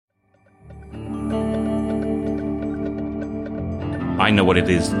I know what it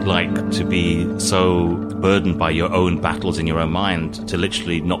is like to be so burdened by your own battles in your own mind to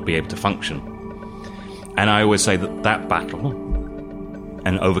literally not be able to function. And I always say that battle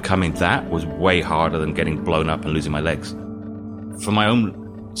and overcoming that was way harder than getting blown up and losing my legs. For my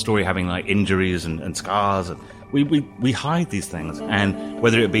own story, having like injuries and scars, and we hide these things. And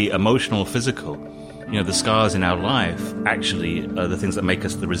whether it be emotional or physical, the scars in our life actually are the things that make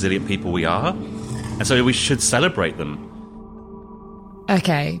us the resilient people we are. And so we should celebrate them.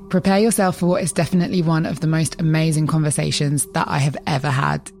 Okay, prepare yourself for what is definitely one of the most amazing conversations that I have ever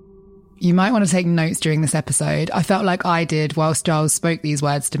had. You might want to take notes during this episode. I felt like I did whilst Giles spoke these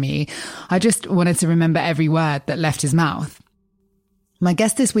words to me. I just wanted to remember every word that left his mouth. My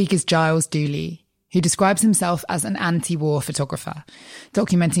guest this week is Giles Duley, who describes himself as an anti-war photographer,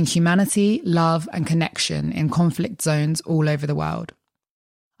 documenting humanity, love and connection in conflict zones all over the world.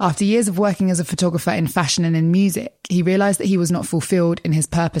 After years of working as a photographer in fashion and in music, he realised that he was not fulfilled in his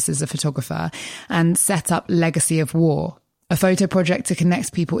purpose as a photographer and set up Legacy of War, a photo project to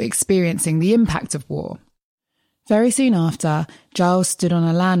connect people experiencing the impact of war. Very soon after, Giles stood on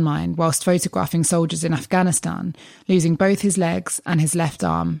a landmine whilst photographing soldiers in Afghanistan, losing both his legs and his left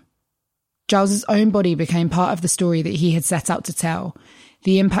arm. Giles's own body became part of the story that he had set out to tell,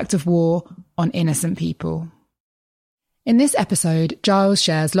 the impact of war on innocent people. In this episode, Giles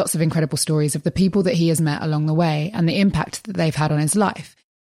shares lots of incredible stories of the people that he has met along the way and the impact that they've had on his life.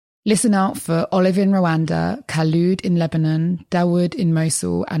 Listen out for Olive in Rwanda, Khalud in Lebanon, Dawood in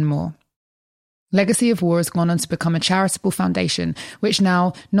Mosul, and more. Legacy of War has gone on to become a charitable foundation, which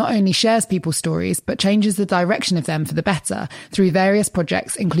now not only shares people's stories, but changes the direction of them for the better through various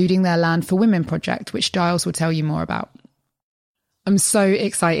projects, including their Land for Women project, which Giles will tell you more about. I'm so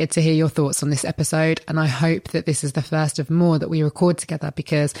excited to hear your thoughts on this episode, and I hope that this is the first of more that we record together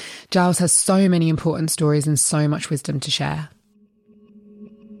because Giles has so many important stories and so much wisdom to share.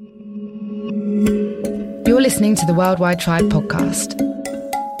 You're listening to the Worldwide Tribe podcast.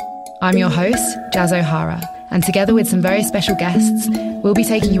 I'm your host, Jazz O'Hara, and together with some very special guests, we'll be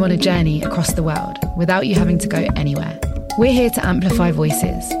taking you on a journey across the world without you having to go anywhere. We're here to amplify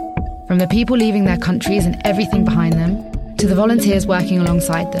voices, from the people leaving their countries and everything behind them, to the volunteers working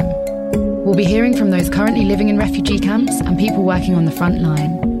alongside them. We'll be hearing from those currently living in refugee camps and people working on the front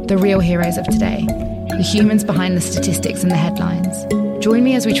line, the real heroes of today, the humans behind the statistics and the headlines. Join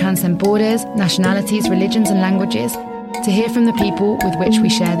me as we transcend borders, nationalities, religions and languages to hear from the people with which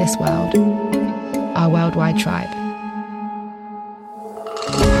we share this world, our worldwide tribe.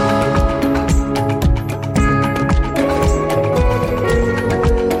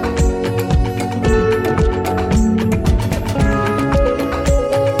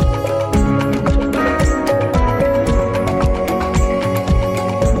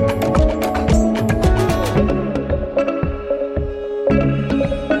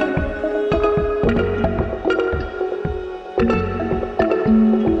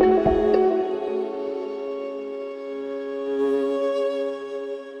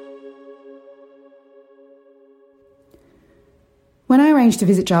 When I arranged to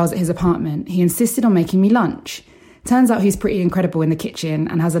visit Giles at his apartment, he insisted on making me lunch. Turns out he's pretty incredible in the kitchen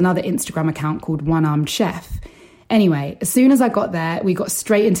and has another Instagram account called One Armed Chef. Anyway, as soon as I got there, we got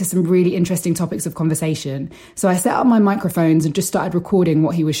straight into some really interesting topics of conversation. So I set up my microphones and just started recording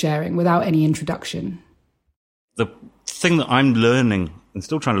what he was sharing without any introduction. The thing that I'm learning and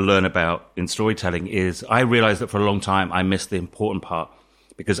still trying to learn about in storytelling is I realized that for a long time I missed the important part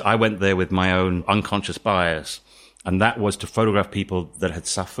because I went there with my own unconscious bias. And that was to photograph people that had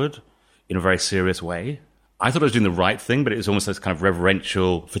suffered in a very serious way. I thought I was doing the right thing, but it was almost this kind of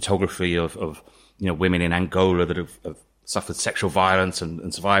reverential photography of women in Angola that have suffered sexual violence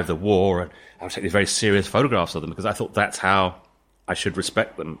and survived the war. And I would take these very serious photographs of them because I thought that's how I should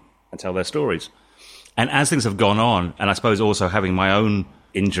respect them and tell their stories. And as things have gone on, and I suppose also having my own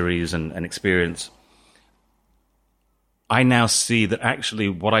injuries and experience, I now see that actually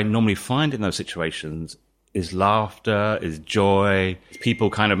what I normally find in those situations is laughter, is joy, people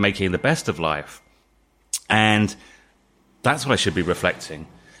kind of making the best of life. And that's what I should be reflecting.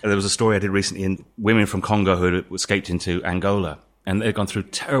 There was a story I did recently in women from Congo who had escaped into Angola, and they'd gone through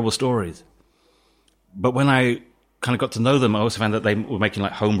terrible stories. But when I kind of got to know them, I also found that they were making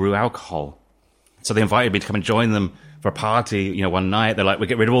like homebrew alcohol. So they invited me to come and join them for a party, one night. They're like, we'll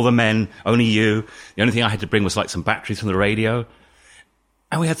get rid of all the men, only you. The only thing I had to bring was like some batteries from the radio.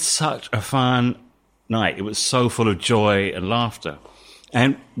 And we had such a fun night. It was so full of joy and laughter.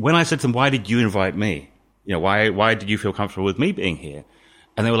 And when I said to them, why did you invite me? Why did you feel comfortable with me being here?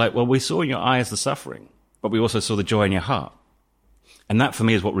 And they were like, well, we saw in your eyes the suffering, but we also saw the joy in your heart. And that for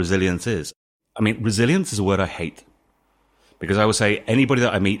me is what resilience is. I mean, resilience is a word I hate Because I would say anybody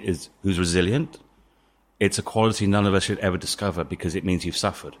that I meet who's resilient, it's a quality none of us should ever discover because it means you've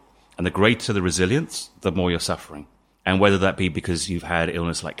suffered. And the greater the resilience, the more you're suffering. And whether that be because you've had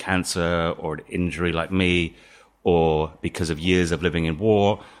illness like cancer or an injury like me, or because of years of living in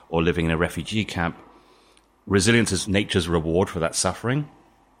war or living in a refugee camp, resilience is nature's reward for that suffering.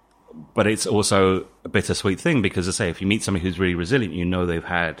 But it's also a bittersweet thing because, as I say, if you meet somebody who's really resilient, you know they've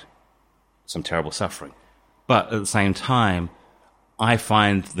had some terrible suffering. But at the same time, I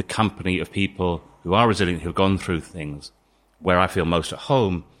find the company of people who are resilient, who've gone through things, where I feel most at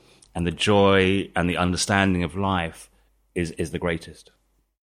home, and the joy and the understanding of life is the greatest.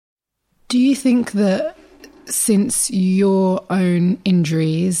 Do you think that since your own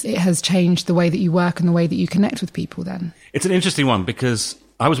injuries, it has changed the way that you work and the way that you connect with people then? It's an interesting one because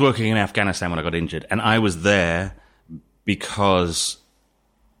I was working in Afghanistan when I got injured, and I was there because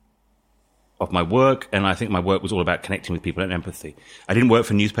of my work, and I think my work was all about connecting with people and empathy. I didn't work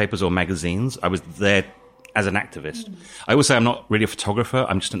for newspapers or magazines. I was there as an activist. I always say I'm not really a photographer.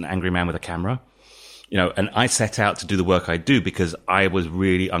 I'm just an angry man with a camera. And I set out to do the work I do because I was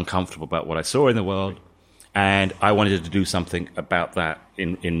really uncomfortable about what I saw in the world, and I wanted to do something about that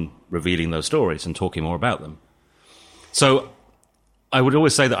in revealing those stories and talking more about them. So I would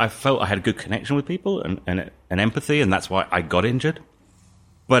always say that I felt I had a good connection with people and empathy, and that's why I got injured.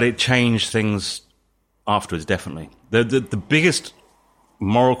 But it changed things afterwards, definitely. The biggest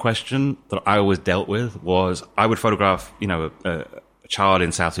moral question that I always dealt with was I would photograph, a child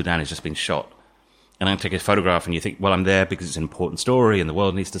in South Sudan who's just been shot. And I take a photograph and you think, well, I'm there because it's an important story and the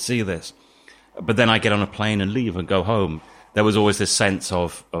world needs to see this. But then I get on a plane and leave and go home. There was always this sense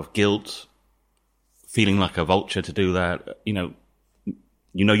of guilt, feeling like a vulture to do that.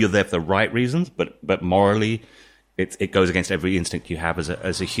 You're there for the right reasons, but morally, it goes against every instinct you have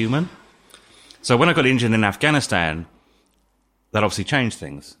as a human. So when I got injured in Afghanistan, that obviously changed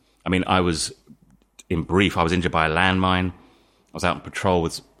things. I mean, I was injured by a landmine. I was out on patrol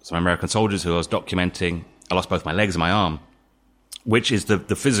with some American soldiers who I was documenting. I lost both my legs and my arm, which is the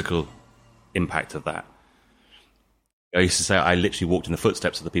physical impact of that. I used to say I literally walked in the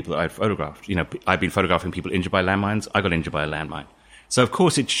footsteps of the people that I'd photographed. I'd been photographing people injured by landmines. I got injured by a landmine. So, of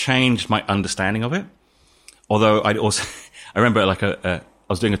course, it changed my understanding of it. Although I remember I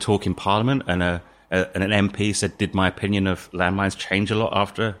was doing a talk in Parliament and an MP said, did my opinion of landmines change a lot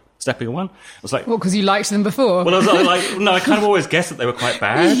after stepping on one? I was like... Well, because you liked them before. Well, I was like, no, I kind of always guessed that they were quite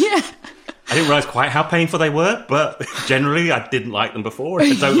bad. Yeah. I didn't realise quite how painful they were, but generally I didn't like them before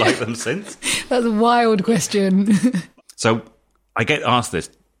and I don't like them since. That's a wild question. So I get asked this,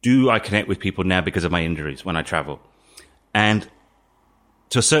 do I connect with people now because of my injuries when I travel? And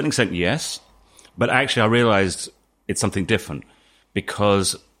to a certain extent, yes. But actually, I realized it's something different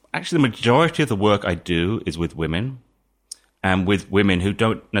because actually the majority of the work I do is with women and with women who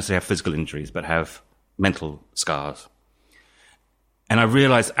don't necessarily have physical injuries but have mental scars. And I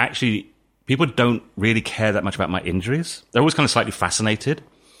realized actually people don't really care that much about my injuries. They're always kind of slightly fascinated.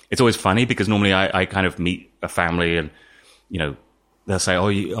 It's always funny because normally I kind of meet a family and, they'll say, oh,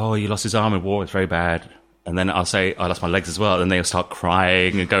 you lost his arm in war. It's very bad. And then I'll say, I lost my legs as well. And they'll start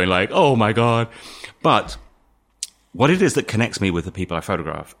crying and going like, oh my God. But what it is that connects me with the people I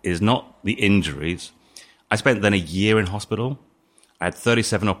photograph is not the injuries. I spent then a year in hospital. I had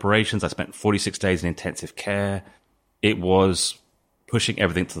 37 operations. I spent 46 days in intensive care. It was pushing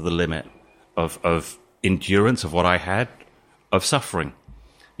everything to the limit of endurance of what I had, of suffering.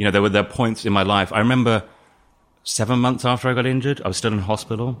 There were points in my life. I remember 7 months after I got injured, I was still in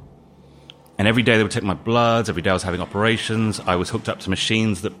hospital. And every day they would take my bloods. Every day I was having operations. I was hooked up to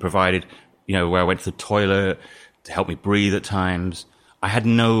machines that provided, where I went to the toilet to help me breathe at times. I had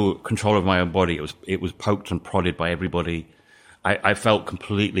no control of my own body. It was poked and prodded by everybody. I felt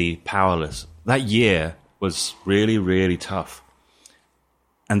completely powerless. That year was really, really tough.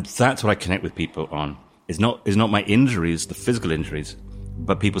 And that's what I connect with people on. Is not my injuries, the physical injuries,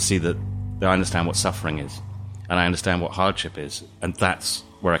 but people see that they understand what suffering is. And I understand what hardship is. And that's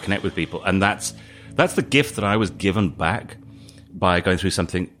where I connect with people. And that's the gift that I was given back by going through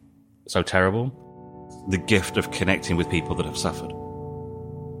something so terrible. The gift of connecting with people that have suffered.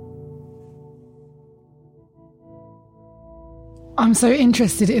 I'm so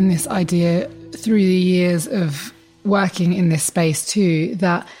interested in this idea through the years of working in this space too,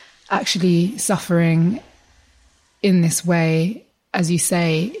 that actually suffering in this way, as you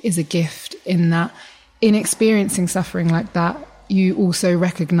say, is a gift in that in experiencing suffering like that, you also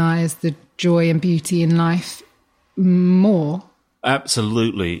recognize the joy and beauty in life more.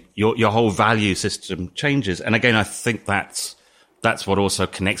 Absolutely. Your whole value system changes. And again, I think that's what also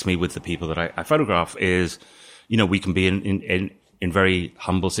connects me with the people that I photograph is, we can be in very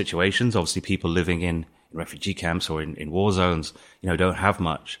humble situations. Obviously, people living in refugee camps or in war zones, don't have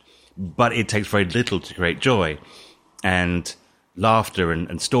much. But it takes very little to create joy and laughter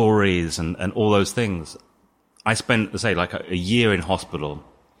and stories and all those things. I spent, say, like a year in hospital.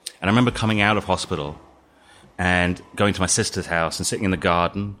 And I remember coming out of hospital and going to my sister's house and sitting in the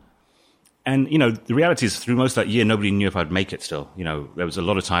garden. And, the reality is through most of that year, nobody knew if I'd make it still. There was a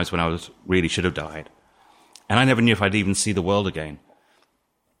lot of times when I really should have died. And I never knew if I'd even see the world again.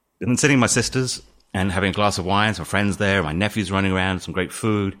 And then sitting with my sisters and having a glass of wine, some friends there, my nephews running around, some great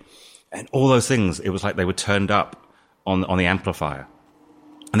food, and all those things, it was like they were turned up on the amplifier.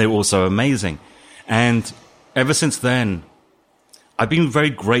 And they were also amazing. And ever since then, I've been very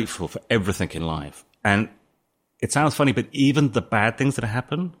grateful for everything in life. And it sounds funny, but even the bad things that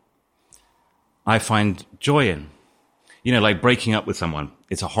happen, I find joy in. Like breaking up with someone.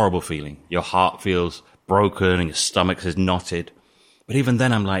 It's a horrible feeling. Your heart feels broken and your stomach is knotted. But even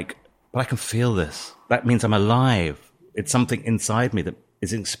then I'm like, but I can feel this. That means I'm alive. It's something inside me that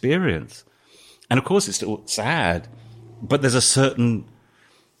is an experience. And of course it's still sad, but there's a certain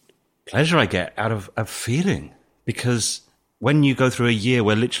pleasure I get out of feeling. Because when you go through a year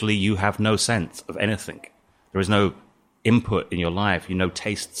where literally you have no sense of anything, there is no input in your life, no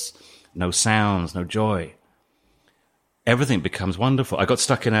tastes, no sounds, no joy, everything becomes wonderful. I got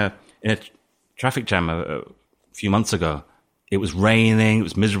stuck in a traffic jam a few months ago. It was raining, it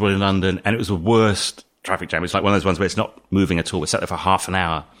was miserable in London, and it was the worst traffic jam. It's like one of those ones where it's not moving at all. We're sat there for half an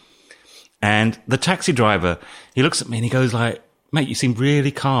hour. And the taxi driver, he looks at me and he goes like, mate, you seem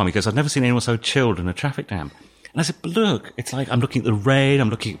really calm. He goes, I've never seen anyone so chilled in a traffic jam. And I said, but look, it's like I'm looking at the rain, I'm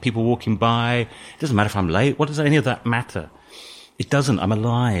looking at people walking by. It doesn't matter if I'm late. What does any of that matter? It doesn't. I'm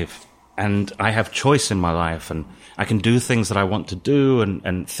alive. And I have choice in my life, and I can do things that I want to do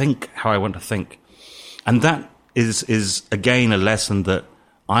and think how I want to think. And that is again a lesson that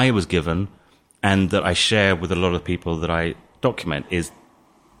I was given and that I share with a lot of people that I document, is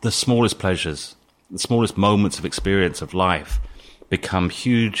the smallest pleasures, the smallest moments of experience of life become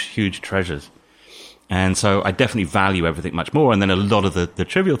huge, huge treasures. And so I definitely value everything much more. And then a lot of the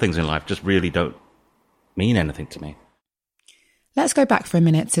trivial things in life just really don't mean anything to me. Let's go back for a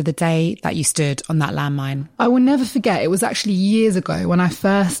minute to the day that you stood on that landmine. I will never forget, it was actually years ago when I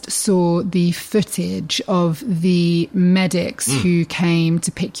first saw the footage of the medics who came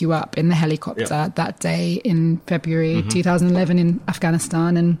to pick you up in the helicopter that day in February 2011 in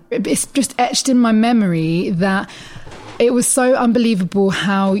Afghanistan. And it's just etched in my memory that it was so unbelievable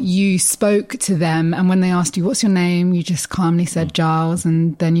how you spoke to them. And when they asked you, what's your name? You just calmly said Giles.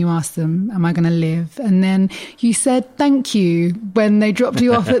 And then you asked them, am I going to live? And then you said, thank you, when they dropped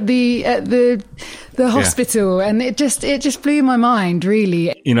you off at the hospital. And it just blew my mind, really.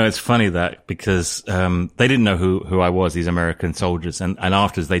 It's funny that because they didn't know who I was, these American soldiers. And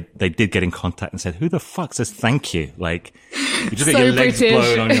afterwards they did get in contact and said, who the fuck says thank you? Like, you just so get your legs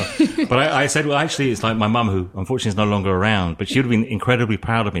British. blown on your... But I said, well, actually, it's like my mum, who unfortunately is no longer around, but she would have been incredibly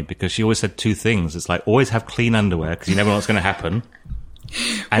proud of me because she always said two things. It's like, always have clean underwear because you never know what's going to happen.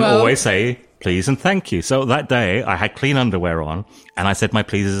 And always say please and thank you. So that day I had clean underwear on and I said my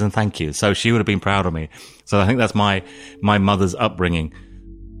pleases and thank you. So she would have been proud of me. So I think that's my mother's upbringing.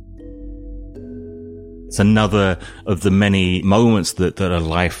 It's another of the many moments that are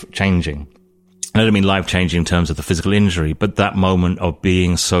life changing. I don't mean life changing in terms of the physical injury, but that moment of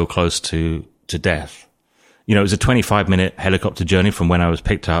being so close to death. It was a 25-minute helicopter journey from when I was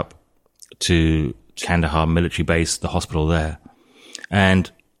picked up to Kandahar military base, the hospital there. And,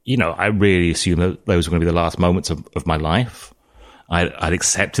 I really assumed that those were going to be the last moments of my life. I'd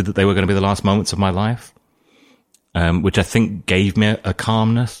accepted that they were going to be the last moments of my life, which I think gave me a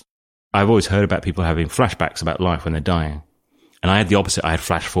calmness. I've always heard about people having flashbacks about life when they're dying. And I had the opposite. I had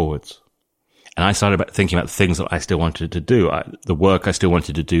flash forwards. And I started thinking about the things that I still wanted to do, the work I still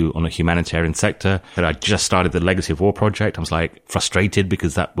wanted to do on a humanitarian sector. And I just started the Legacy of War project. I was like frustrated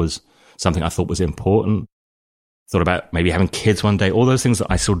because that was something I thought was important. Thought about maybe having kids one day, all those things that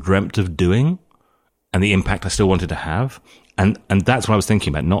I still dreamt of doing and the impact I still wanted to have. And that's what I was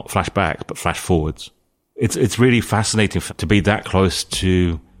thinking about, not flashbacks, but flash forwards. It's really fascinating to be that close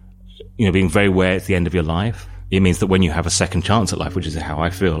to, being very aware at the end of your life. It means that when you have a second chance at life, which is how I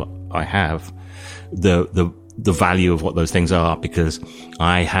feel I have, the value of what those things are, because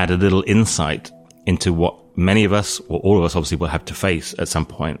I had a little insight into what many of us, or all of us obviously, will have to face at some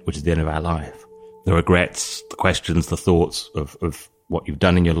point, which is the end of our life. The regrets, the questions, the thoughts of what you've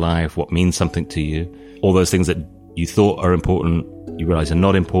done in your life, what means something to you, all those things that you thought are important, you realize are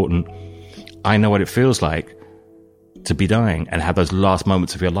not important. I know what it feels like to be dying and have those last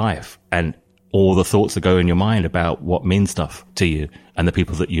moments of your life. And all the thoughts that go in your mind about what means stuff to you and the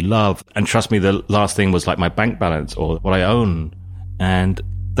people that you love. And trust me, the last thing was like my bank balance or what I own. And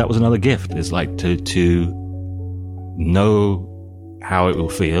that was another gift. It's like to know how it will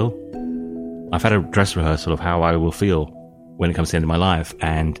feel. I've had a dress rehearsal of how I will feel when it comes to the end of my life.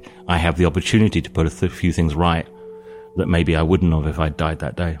 And I have the opportunity to put a few things right that maybe I wouldn't have if I died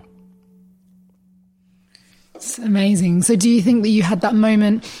that day. It's amazing. So do you think that you had that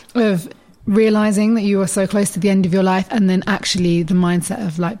moment of realizing that you were so close to the end of your life, and then actually the mindset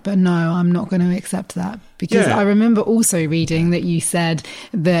of like, but no, I'm not going to accept that? Because I remember also reading that you said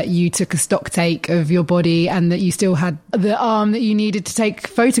that you took a stock take of your body and that you still had the arm that you needed to take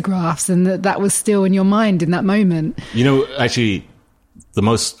photographs, and that was still in your mind in that moment. You know, actually, the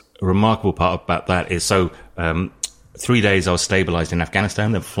most remarkable part about that is 3 days I was stabilized in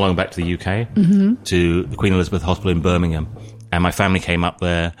Afghanistan, then flown back to the UK to the Queen Elizabeth Hospital in Birmingham. And my family came up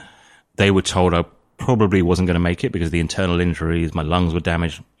there. They were told I probably wasn't going to make it because of the internal injuries. My lungs were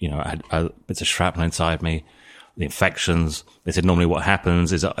damaged. You know, I had bits of shrapnel inside me, the infections. They said normally what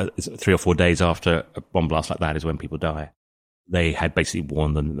happens is 3 or 4 days after a bomb blast like that is when people die. They had basically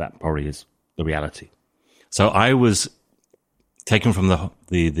warned them that probably is the reality. So I was taken from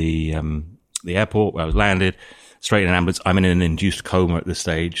the airport where I was landed, straight in an ambulance. I'm in an induced coma at this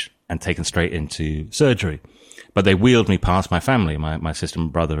stage and taken straight into surgery. But they wheeled me past my family, my sister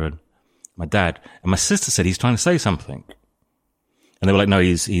and brother and my dad. And my sister said, he's trying to say something. And they were like, no,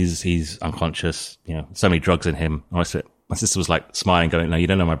 he's unconscious. You know, so many drugs in him. And my sister was like smiling, going, no, you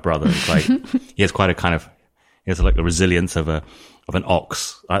don't know my brother. It's like, he has quite a kind of, he has like the resilience of an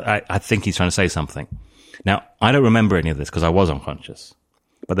ox. I think he's trying to say something. Now, I don't remember any of this because I was unconscious.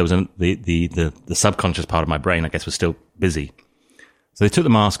 But there was the subconscious part of my brain, I guess, was still busy. So they took the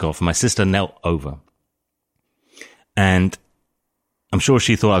mask off and my sister knelt over. And I'm sure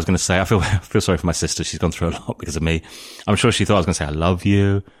she thought I was going to say, I feel sorry for my sister. She's gone through a lot because of me. I'm sure she thought I was going to say, I love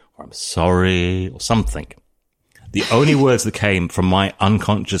you, or I'm sorry, or something. The only words that came from my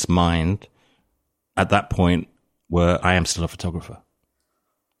unconscious mind at that point were, I am still a photographer.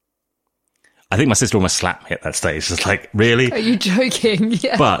 I think my sister almost slapped me at that stage. It's like, really? Are you joking?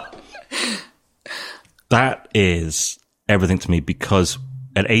 Yeah. But that is everything to me, because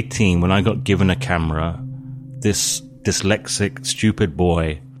at 18, when I got given a camera, this dyslexic, stupid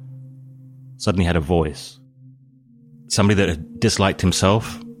boy suddenly had a voice. Somebody that had disliked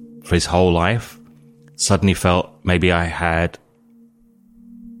himself for his whole life suddenly felt maybe I had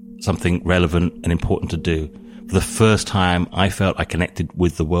something relevant and important to do. For the first time, I felt I connected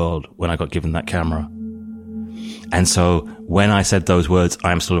with the world when I got given that camera. And so when I said those words,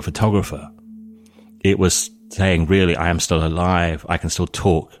 I am still a photographer, it was saying, really, I am still alive. I can still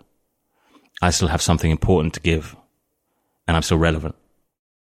talk. I still have something important to give. And I'm still relevant.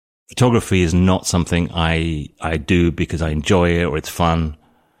 Photography is not something I do because I enjoy it, or it's fun,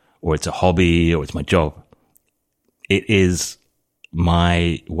 or it's a hobby, or it's my job. It is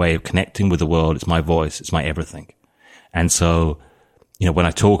my way of connecting with the world. It's my voice. It's my everything. And so, you know, when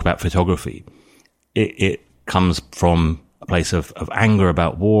I talk about photography, it comes from a place of anger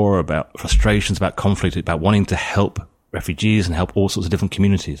about war, about frustrations, about conflict, about wanting to help refugees and help all sorts of different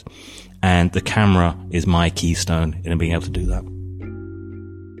communities. And the camera is my keystone in being able to do that.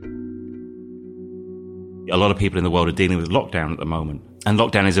 A lot of people in the world are dealing with lockdown at the moment. And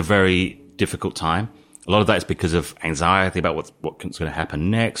lockdown is a very difficult time. A lot of that is because of anxiety about what's going to happen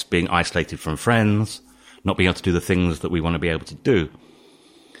next, being isolated from friends, not being able to do the things that we want to be able to do.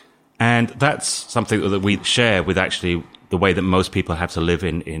 And that's something that we share with actually the way that most people have to live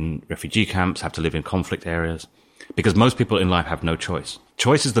in refugee camps, have to live in conflict areas, because most people in life have no choice.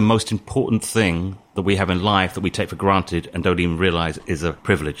 Choice is the most important thing that we have in life that we take for granted and don't even realize is a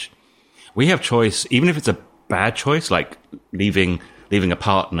privilege. We have choice, even if it's a bad choice, like leaving a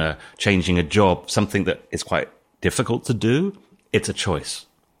partner, changing a job, something that is quite difficult to do, it's a choice.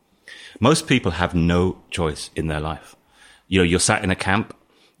 Most people have no choice in their life. You know, you're sat in a camp,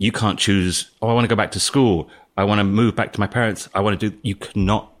 you can't choose, oh, I want to go back to school, I want to move back to my parents, you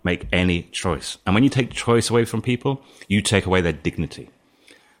cannot make any choice. And when you take choice away from people, you take away their dignity.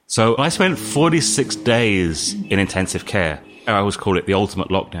 So I spent 46 days in intensive care. I always call it the ultimate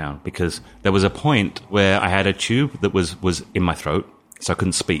lockdown, because there was a point where I had a tube that was in my throat, so I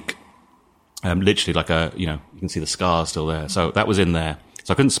couldn't speak. Literally like you can see the scars still there. So that was in there.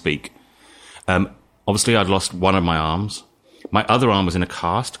 So I couldn't speak. Obviously I'd lost one of my arms. My other arm was in a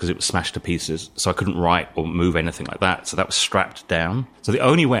cast because it was smashed to pieces. So I couldn't write or move anything like that. So that was strapped down. So the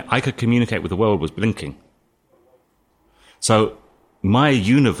only way I could communicate with the world was blinking. So my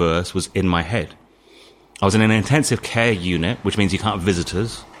universe was in my head. I was in an intensive care unit, which means you can't have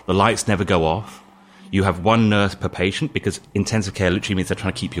visitors. The lights never go off. You have one nurse per patient because intensive care literally means they're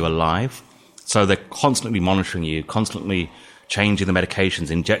trying to keep you alive. So they're constantly monitoring you, constantly changing the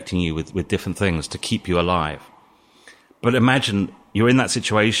medications, injecting you with different things to keep you alive. But imagine you're in that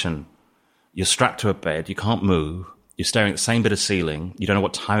situation. You're strapped to a bed. You can't move. You're staring at the same bit of ceiling. You don't know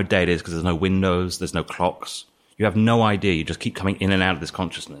what time of day it is because there's no windows. There's no clocks. You have no idea. You just keep coming in and out of this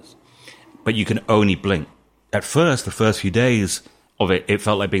consciousness. But you can only blink. At first, the first few days of it, it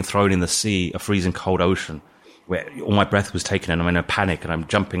felt like being thrown in the sea, a freezing cold ocean, where all my breath was taken and I'm in a panic and I'm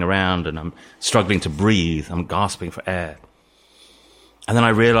jumping around and I'm struggling to breathe. I'm gasping for air. And then I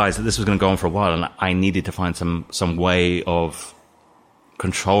realized that this was going to go on for a while and I needed to find some way of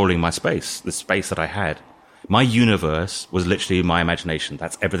controlling my space, the space that I had. My universe was literally my imagination.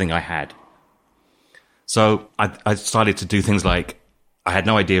 That's everything I had. So I started to do things like, I had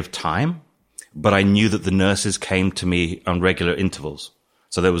no idea of time, but I knew that the nurses came to me on regular intervals.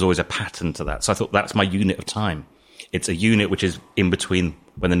 So there was always a pattern to that. So I thought that's my unit of time. It's a unit which is in between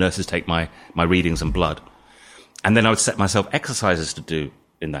when the nurses take my readings and blood. And then I would set myself exercises to do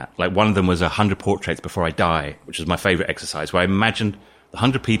in that. Like one of them was 100 portraits before I die, which was my favorite exercise, where I imagined the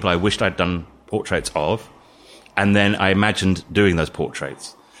 100 people I wished I'd done portraits of. And then I imagined doing those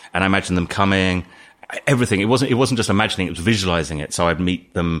portraits. And I imagined them coming, everything. It wasn't just imagining, it was visualizing it. So I'd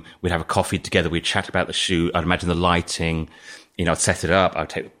meet them, we'd have a coffee together, we'd chat about the shoot, I'd imagine the lighting, I'd set it up, I'd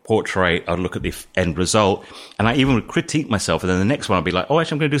take the portrait, I'd look at the end result, and I even would critique myself, and then the next one I'd be like, oh,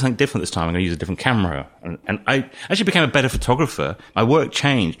 actually I'm going to do something different this time, I'm going to use a different camera. And I actually became a better photographer. My work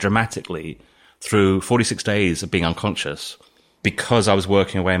changed dramatically through 46 days of being unconscious because I was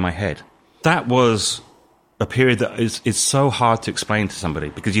working away in my head. That was a period that is so hard to explain to somebody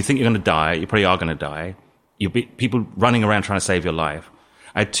because you think you're going to die, you probably are going to die. You'll be people running around trying to save your life.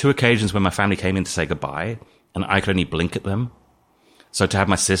 I had 2 occasions when my family came in to say goodbye and I could only blink at them. So to have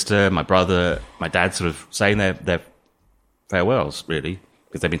my sister, my brother, my dad sort of saying their farewells, really,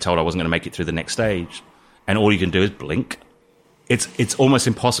 because they've been told I wasn't going to make it through the next stage. And all you can do is blink. It's almost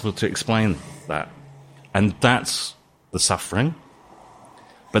impossible to explain that. And that's the suffering.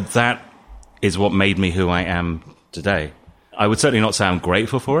 But that is what made me who I am today. I would certainly not say I'm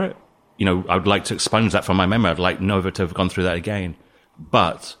grateful for it. I would like to expunge that from my memory. I'd like never to have gone through that again.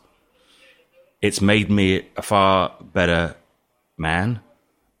 But it's made me a far better man,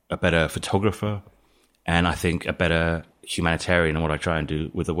 a better photographer, and I think a better humanitarian in what I try and do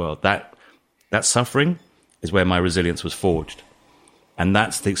with the world. That suffering is where my resilience was forged. And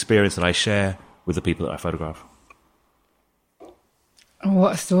that's the experience that I share with the people that I photograph.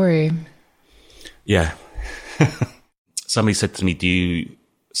 What a story. Yeah. Somebody said to me, do you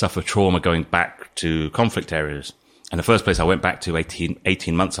suffer trauma going back to conflict areas? And the first place I went back to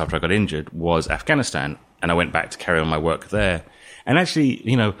 18 months after I got injured was Afghanistan. And I went back to carry on my work there. And actually,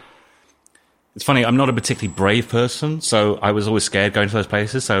 it's funny, I'm not a particularly brave person, so I was always scared going to those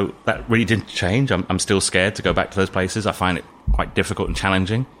places. So that really didn't change. I'm still scared to go back to those places. I find it quite difficult and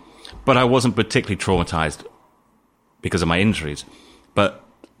challenging. But I wasn't particularly traumatized because of my injuries. But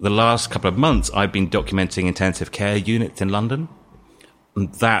the last couple of months, I've been documenting intensive care units in London.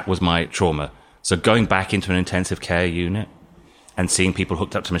 And that was my trauma. So going back into an intensive care unit and seeing people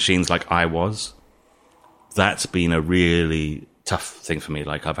hooked up to machines like I was, that's been a really tough thing for me.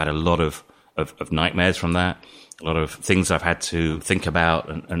 Like I've had a lot of nightmares from that, a lot of things I've had to think about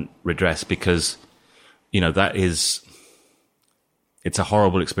and redress because, it's a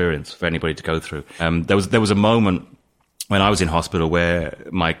horrible experience for anybody to go through. There was a moment when I was in hospital where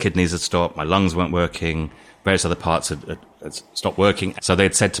my kidneys had stopped, my lungs weren't working, various other parts had stopped working. So they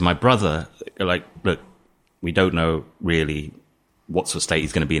had said to my brother, like, look, we don't know really what sort of state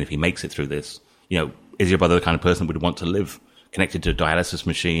he's going to be in if he makes it through this. Is your brother the kind of person who would want to live connected to a dialysis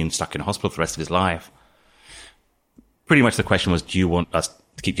machine, stuck in a hospital for the rest of his life? Pretty much the question was, do you want us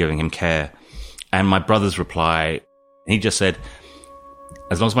to keep giving him care? And my brother's reply, he just said,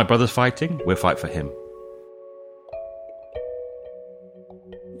 as long as my brother's fighting, we'll fight for him.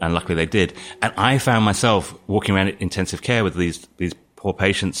 And luckily they did. And I found myself walking around intensive care with these poor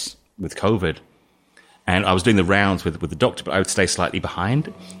patients with COVID. And I was doing the rounds with the doctor, but I would stay slightly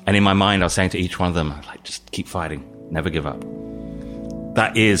behind. And in my mind, I was saying to each one of them, like, just keep fighting, never give up.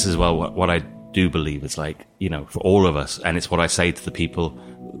 That is as well what I do believe. It's like, for all of us. And it's what I say to the people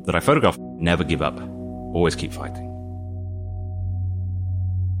that I photograph, never give up, always keep fighting.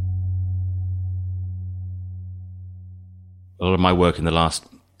 A lot of my work in the last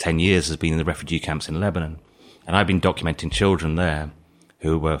 10 years has been in the refugee camps in Lebanon. And I've been documenting children there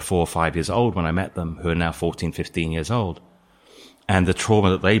who were 4 or 5 years old when I met them, who are now 14, 15 years old. And the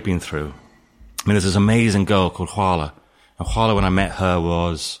trauma that they've been through. I mean, there's this amazing girl called Huala. Ohala, when I met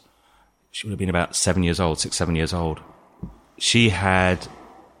her, she would have been about 7 years old, 7 years old. She had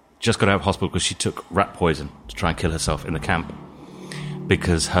just got out of hospital because she took rat poison to try and kill herself in the camp,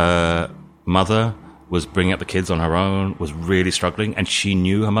 because her mother was bringing up the kids on her own, was really struggling, and she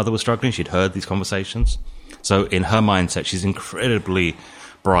knew her mother was struggling. She'd heard these conversations. So in her mindset, she's incredibly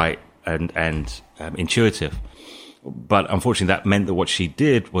bright and intuitive. But unfortunately, that meant that what she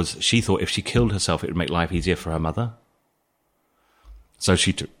did was she thought if she killed herself, it would make life easier for her mother. So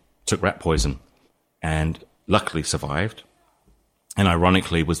she took rat poison and luckily survived. And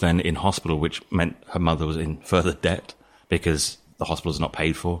ironically was then in hospital, which meant her mother was in further debt because the hospital was not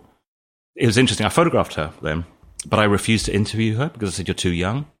paid for. It was interesting. I photographed her then, but I refused to interview her because I said, you're too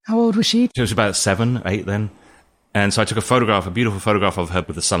young. How old was she? She was about 7, 8 then. And so I took a beautiful photograph of her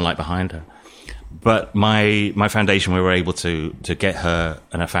with the sunlight behind her. But my foundation, we were able to get her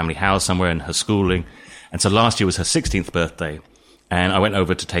in a family house somewhere in her schooling. And so last year was her 16th birthday. And I went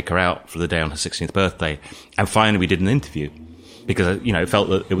over to take her out for the day on her 16th birthday. And finally we did an interview because, it felt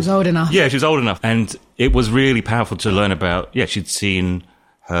that it was old enough. Yeah, she was old enough. And it was really powerful to learn about, she'd seen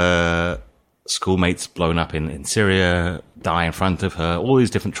her schoolmates blown up in Syria, die in front of her, all these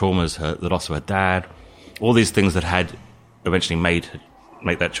different traumas, the loss of her dad, all these things that had eventually made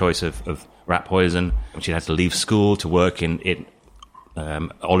that choice of rat poison. She had to leave school to work in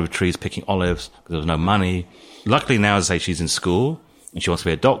olive trees, picking olives, because there was no money. Luckily now, as I say, she's in school, and she wants to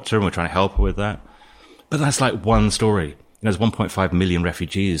be a doctor, and we're trying to help her with that. But that's like one story. There's 1.5 million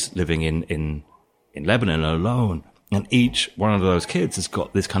refugees living in Lebanon alone, and each one of those kids has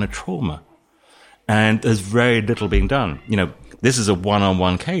got this kind of trauma. And there's very little being done. This is a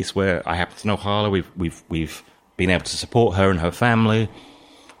one-on-one case where I happen to know Hala. We've been able to support her and her family.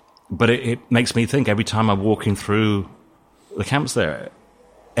 But it makes me think every time I'm walking through the camps there,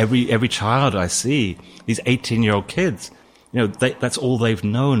 every child I see, these 18-year-old kids, that's all they've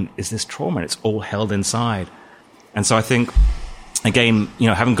known is this trauma. It's all held inside. And so I think, again,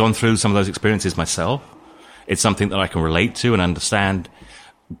 having gone through some of those experiences myself, it's something that I can relate to and understand.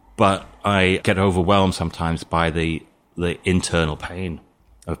 But I get overwhelmed sometimes by the internal pain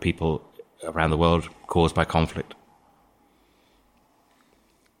of people around the world caused by conflict.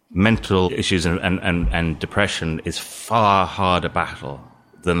 Mental issues and depression is far harder battle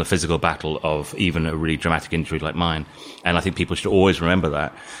than the physical battle of even a really dramatic injury like mine. And I think people should always remember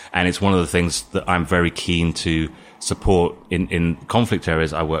that. And it's one of the things that I'm very keen to support in conflict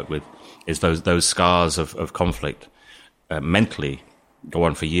areas I work with, is those scars of conflict mentally go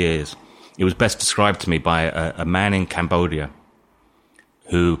on for years. It was best described to me by a man in Cambodia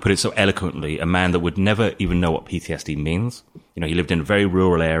who put it so eloquently, a man that would never even know what PTSD means. He lived in a very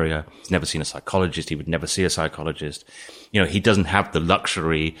rural area. He's never seen a psychologist. He would never see a psychologist. He doesn't have the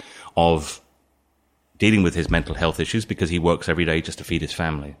luxury of dealing with his mental health issues because he works every day just to feed his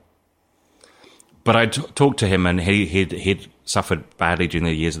family. But I talked to him, and he'd suffered badly during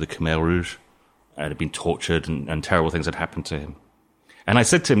the years of the Khmer Rouge. Had been tortured, and terrible things had happened to him. And I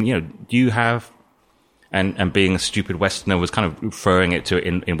said to him, do you have, and being a stupid Westerner was kind of referring it to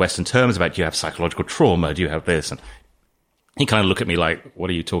in Western terms about, do you have psychological trauma? Do you have this? And he kind of looked at me like, what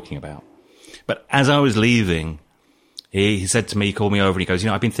are you talking about? But as I was leaving, he said to me, he called me over and he goes,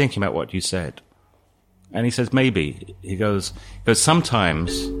 I've been thinking about what you said. And he says, maybe. He goes,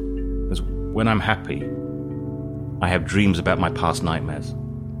 sometimes when I'm happy, I have dreams about my past nightmares.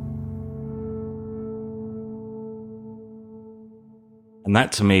 And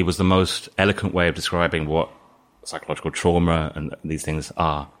that to me was the most eloquent way of describing what psychological trauma and these things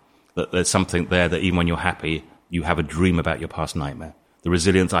are. That there's something there that even when you're happy, you have a dream about your past nightmare. The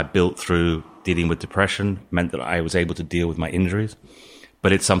resilience I built through dealing with depression meant that I was able to deal with my injuries.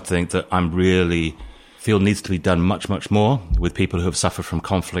 But it's something that I'm really feel needs to be done much, much more with people who have suffered from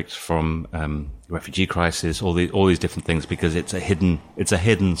conflict, from refugee crisis, all these different things, because it's a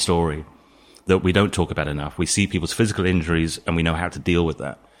hidden story that we don't talk about enough. We see people's physical injuries and we know how to deal with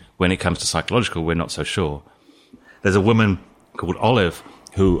that. When it comes to psychological, we're not so sure. There's a woman called Olive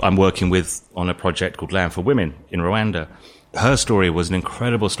who I'm working with on a project called Land for Women in Rwanda. Her story was an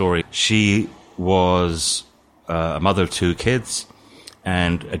incredible story. She was a mother of 2 kids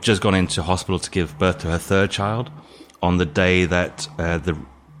and had just gone into hospital to give birth to her 3rd child on the day that the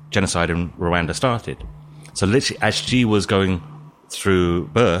genocide in Rwanda started. So literally, as she was going through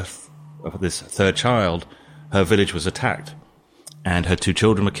birth of this 3rd child, her village was attacked. And her 2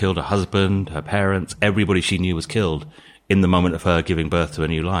 children were killed, her husband, her parents, everybody she knew was killed in the moment of her giving birth to a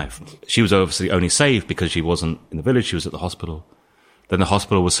new life. She was obviously only saved because she wasn't in the village, she was at the hospital. Then the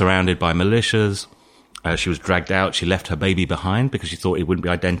hospital was surrounded by militias. She was dragged out. She left her baby behind because she thought it wouldn't be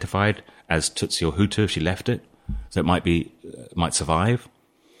identified as Tutsi or Hutu if she left it. so it might survive.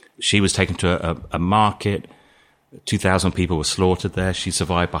 She was taken to a market. 2,000 people were slaughtered there. She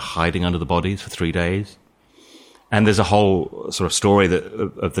survived by hiding under the bodies for 3 days. And there's a whole sort of story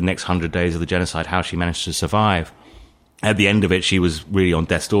of the next 100 days of the genocide, how she managed to survive. At the end of it, she was really on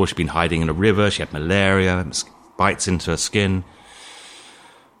death's door. She'd been hiding in a river. She had malaria, bites into her skin.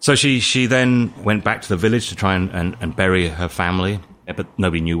 So she then went back to the village to try and bury her family, but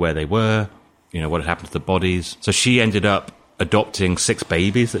nobody knew where they were, what had happened to the bodies. So she ended up adopting 6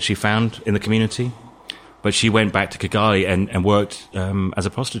 babies that she found in the community. But she went back to Kigali and worked as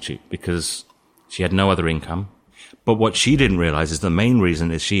a prostitute because she had no other income. But what she didn't realize is the main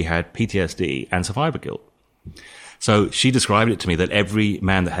reason is she had PTSD and survivor guilt. So she described it to me that every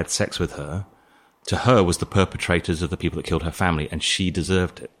man that had sex with her, to her, was the perpetrators of the people that killed her family, and she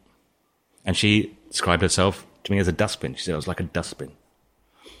deserved it. And she described herself to me as a dustbin. She said, I was like a dustbin.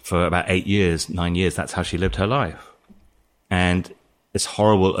 For about 9 years, that's how she lived her life. And this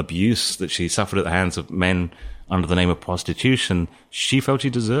horrible abuse that she suffered at the hands of men under the name of prostitution, she felt she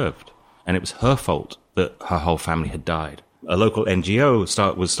deserved. And it was her fault that her whole family had died. A local NGO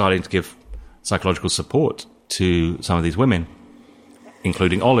was starting to give psychological support to some of these women,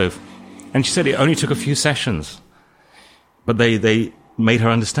 including Olive. And she said it only took a few sessions. But they made her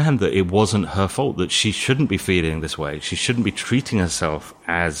understand that it wasn't her fault, that she shouldn't be feeling this way. She shouldn't be treating herself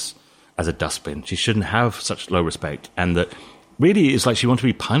as a dustbin. She shouldn't have such low respect. And that really it's like she wanted to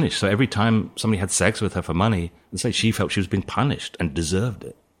be punished. So every time somebody had sex with her for money, she felt she was being punished and deserved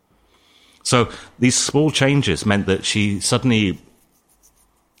it. So these small changes meant that she suddenly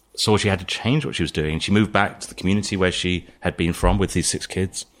saw she had to change what she was doing. She moved back to the community where she had been from with these 6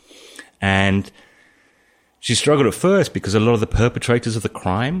 kids. And she struggled at first because a lot of the perpetrators of the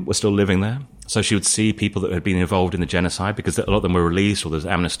crime were still living there. So she would see people that had been involved in the genocide because a lot of them were released or there's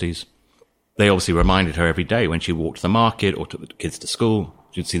amnesties. They obviously reminded her every day when she walked to the market or took the kids to school.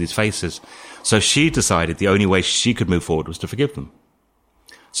 She'd see these faces. So she decided the only way she could move forward was to forgive them.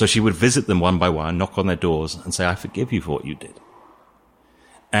 So she would visit them one by one, knock on their doors and say, I forgive you for what you did.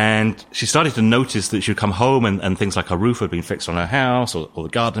 And she started to notice that she would come home and things like a roof had been fixed on her house or the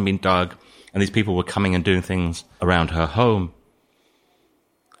garden had been dug. And these people were coming and doing things around her home.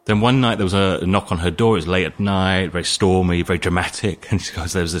 Then one night there was a knock on her door. It was late at night, very stormy, very dramatic. And she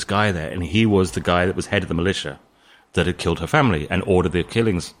goes, there was this guy there. And he was the guy that was head of the militia that had killed her family and ordered the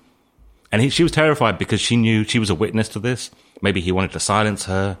killings. And she was terrified because she knew she was a witness to this. Maybe he wanted to silence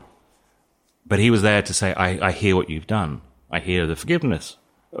her. But he was there to say, I hear what you've done. I hear the forgiveness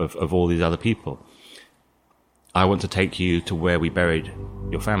of all these other people. I want to take you to where we buried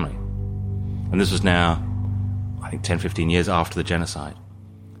your family. And this was now, I think, 10, 15 years after the genocide.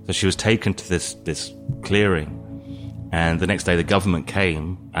 So she was taken to this clearing. And the next day the government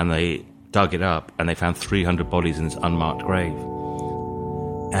came and they dug it up and they found 300 bodies in this unmarked grave.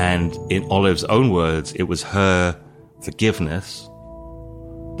 And in Olive's own words, it was her forgiveness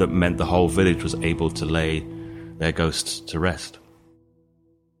that meant the whole village was able to lay their ghosts to rest.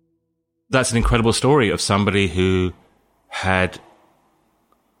 That's an incredible story of somebody who had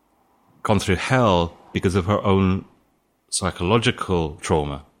gone through hell because of her own psychological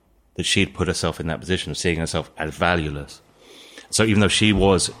trauma, that she'd put herself in that position of seeing herself as valueless. So even though she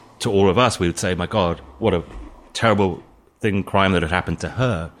was, to all of us, we would say, my God, what a terrible crime that had happened to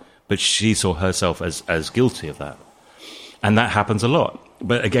her, but she saw herself as guilty of that. And that happens a lot.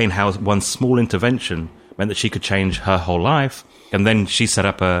 But again, how one small intervention meant that she could change her whole life. And then she set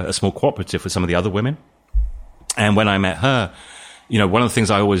up a small cooperative with some of the other women. And when I met her, one of the things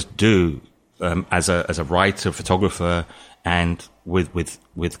I always do as a writer, photographer, and with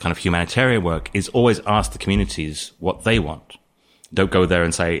kind of humanitarian work is always ask the communities what they want. Don't go there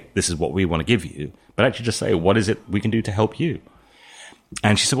and say, this is what we want to give you, but actually just say, what is it we can do to help you?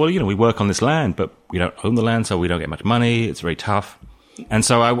 And she said, well, we work on this land, but we don't own the land, so we don't get much money. It's very tough. And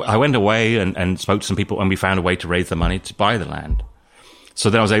so I went away and spoke to some people, and we found a way to raise the money to buy the land. So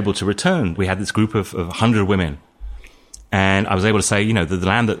then I was able to return. We had this group of 100 women. And I was able to say, the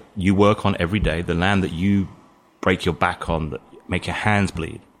land that you work on every day, the land that you break your back on, that make your hands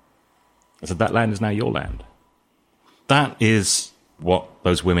bleed. I said, that land is now your land. That is what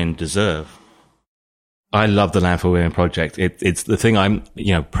those women deserve. I love the Land for Women project. It's the thing I'm,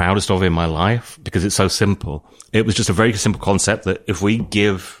 proudest of in my life because it's so simple. It was just a very simple concept that if we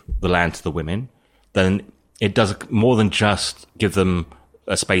give the land to the women, then it does more than just give them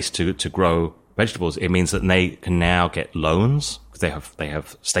a space to grow vegetables. It means that they can now get loans because they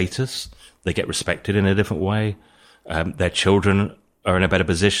have status. They get respected in a different way. Their children are in a better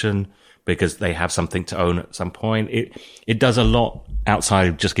position. because they have something to own at some point. It does a lot outside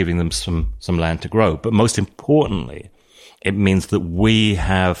of just giving them some land to grow. But most importantly, it means that we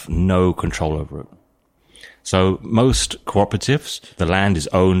have no control over it. So most cooperatives, the land is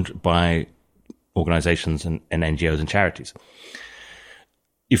owned by organizations and NGOs and charities.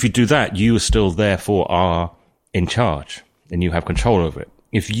 If you do that, you still therefore are in charge and you have control over it.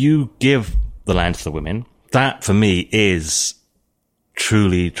 If you give the land to the women, that for me is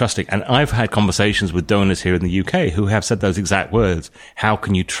truly trusting. And I've had conversations with donors here in the UK who have said those exact words. How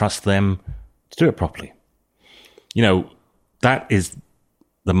can you trust them to do it properly? You know, that is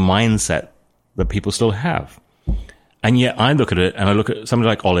the mindset that people still have. And yet I look at it and I look at somebody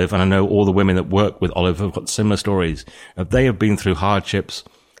like Olive, and I know all the women that work with Olive have got similar stories. They have been through hardships,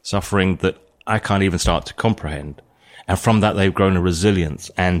 suffering that I can't even start to comprehend. And from that, they've grown a resilience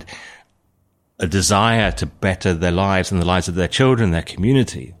and a desire to better their lives and the lives of their children, their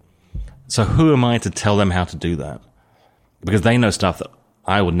community. So who am I to tell them how to do that? Because they know stuff that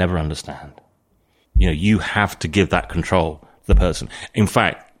I would never understand. You know, you have to give that control to the person. In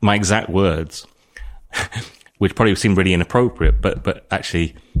fact, my exact words, which probably seemed really inappropriate, but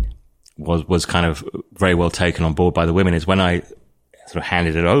actually was kind of very well taken on board by the women, is when I sort of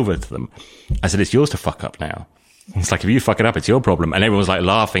handed it over to them, I said, it's yours to fuck up now. It's like, if you fuck it up, it's your problem. And everyone was like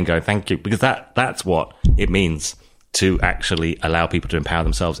laughing, going, thank you. Because that's what it means to actually allow people to empower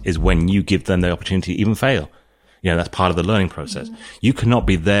themselves, is when you give them the opportunity to even fail. You know, that's part of the learning process. Mm-hmm. You cannot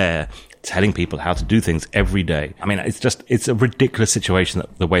be there telling people how to do things every day. I mean, it's a ridiculous situation,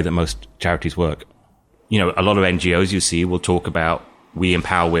 the way that most charities work. You know, a lot of NGOs you see will talk about, we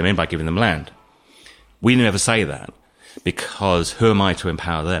empower women by giving them land. We never say that, because who am I to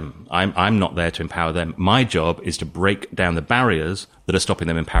empower them? I'm not there to empower them. My job is to break down the barriers that are stopping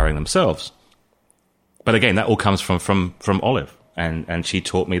them empowering themselves. But again, that all comes from Olive. And she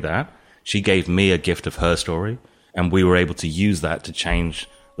taught me that. She gave me a gift of her story, and we were able to use that to change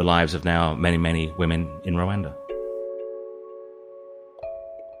the lives of now many, many women in Rwanda.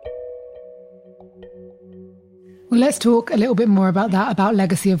 Well, let's talk a little bit more about that, about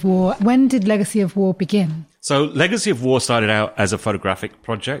Legacy of War. When did Legacy of War begin? So Legacy of War started out as a photographic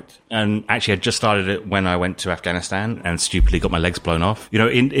project, and actually I just started it when I went to Afghanistan and stupidly got my legs blown off. You know,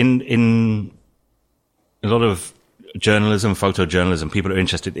 in a lot of journalism, photojournalism, people are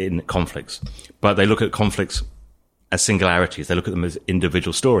interested in conflicts, but they look at conflicts as singularities. They look at them as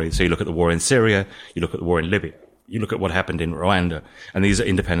individual stories. So you look at the war in Syria, you look at the war in Libya, you look at what happened in Rwanda, and these are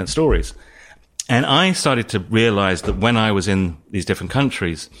independent stories. And I started to realize that when I was in these different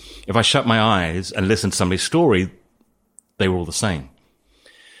countries, if I shut my eyes and listened to somebody's story, they were all the same.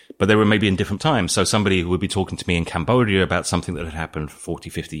 But they were maybe in different times. So somebody who would be talking to me in Cambodia about something that had happened 40,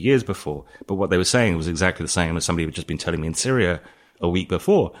 50 years before. But what they were saying was exactly the same as somebody who had just been telling me in Syria a week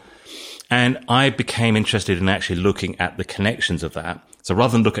before. And I became interested in actually looking at the connections of that. So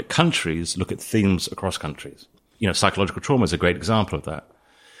rather than look at countries, look at themes across countries. You know, psychological trauma is a great example of that.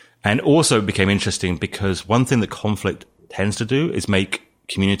 And also it became interesting because one thing that conflict tends to do is make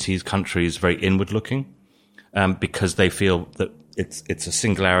communities, countries very inward looking, because they feel that it's a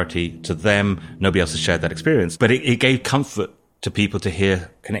singularity to them. Nobody else has shared that experience. But it gave comfort to people to hear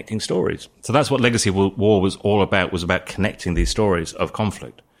connecting stories. So that's what Legacy of War was all about, was about connecting these stories of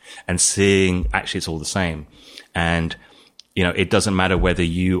conflict and seeing actually it's all the same. And, you know, it doesn't matter whether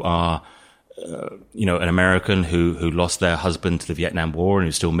you are you know, an American who lost their husband to the Vietnam War and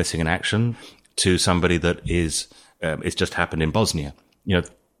who's still missing in action, to somebody that is, it's just happened in Bosnia. You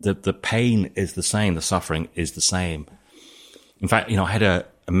know, the pain is the same, the suffering is the same. In fact, you know, I had a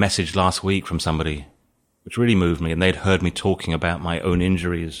message last week from somebody which really moved me, and they'd heard me talking about my own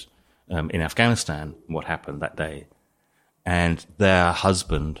injuries in Afghanistan, what happened that day. And their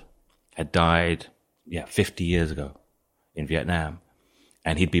husband had died, 50 years ago in Vietnam.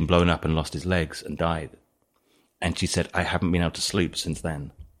 And he'd been blown up and lost his legs and died. And she said, I haven't been able to sleep since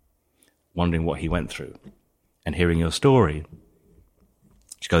then, wondering what he went through. And hearing your story,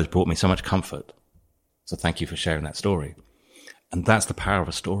 she goes, brought me so much comfort. So thank you for sharing that story. And that's the power of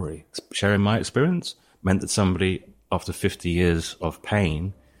a story. Sharing my experience meant that somebody, after 50 years of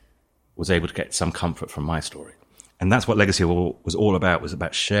pain, was able to get some comfort from my story. And that's what Legacy of War was all about, was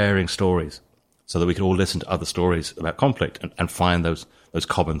about sharing stories so that we could all listen to other stories about conflict and find those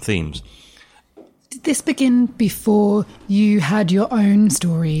common themes. Did this begin before you had your own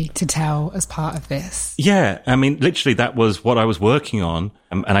story to tell as part of this? Yeah, I mean, literally that was what I was working on.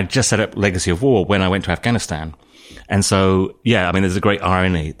 And I just set up Legacy of War when I went to Afghanistan. And so, yeah, I mean, there's a great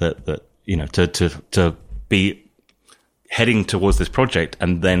irony that you know, to be heading towards this project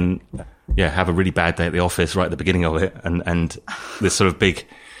and then, have a really bad day at the office right at the beginning of it. And this sort of big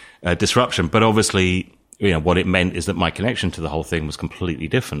disruption. But obviously, what it meant is that my connection to the whole thing was completely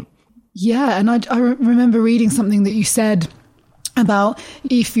different. Yeah, and I remember reading something that you said about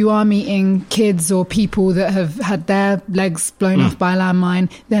if you are meeting kids or people that have had their legs blown off by a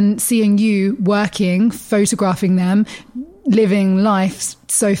landmine, then seeing you working, photographing them, living life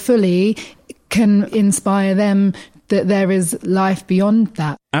so fully can inspire them that there is life beyond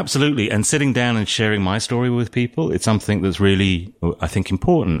that. Absolutely. And sitting down and sharing my story with people, it's something that's really, I think,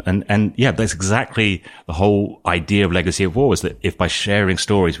 important. And yeah, that's exactly the whole idea of Legacy of War, is that if by sharing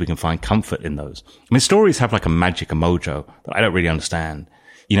stories, we can find comfort in those. I mean, stories have like a magic, a mojo that I don't really understand.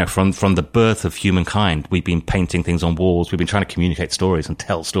 From the birth of humankind, we've been painting things on walls. We've been trying to communicate stories and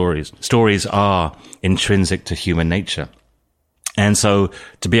tell stories. Stories are intrinsic to human nature. And so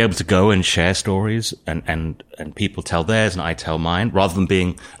to be able to go and share stories and people tell theirs and I tell mine, rather than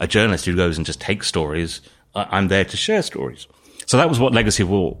being a journalist who goes and just takes stories, I'm there to share stories. So that was what Legacy of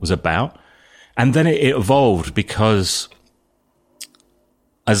War was about. And then it evolved because,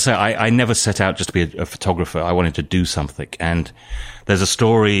 as I say, I never set out just to be a photographer. I wanted to do something. And there's a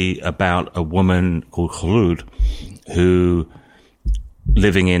story about a woman called Khulud who,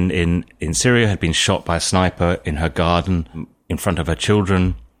 living in Syria, had been shot by a sniper in her garden in front of her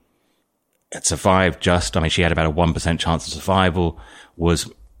children, had survived she had about a 1% chance of survival,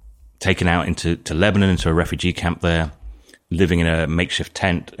 was taken out into Lebanon, into a refugee camp there, living in a makeshift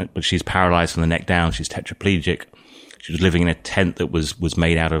tent, but she's paralyzed from the neck down, she's tetraplegic. She was living in a tent that was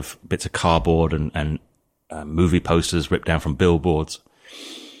made out of bits of cardboard and movie posters ripped down from billboards.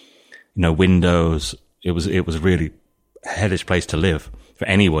 Windows. It was really a hellish place to live for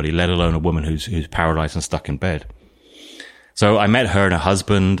anybody, let alone a woman who's paralyzed and stuck in bed. So I met her and her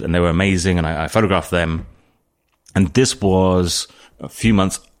husband, and they were amazing, and I photographed them. And this was a few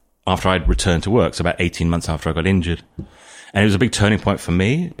months after I'd returned to work, so about 18 months after I got injured. And it was a big turning point for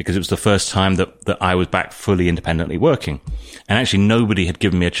me, because it was the first time that I was back fully independently working. And actually nobody had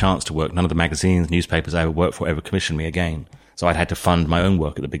given me a chance to work. None of the magazines, newspapers I ever worked for ever commissioned me again. So I'd had to fund my own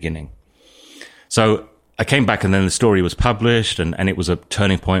work at the beginning. So I came back, and then the story was published, and it was a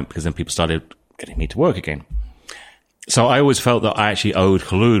turning point, because then people started getting me to work again. So I always felt that I actually owed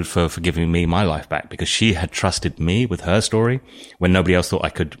Khulud for giving me my life back, because she had trusted me with her story when nobody else thought I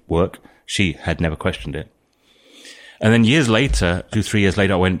could work. She had never questioned it. And then years later, 2-3 years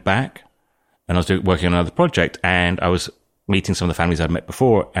later, I went back and I was working on another project, and I was meeting some of the families I'd met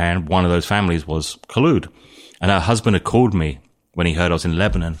before, and one of those families was Khulud. And her husband had called me when he heard I was in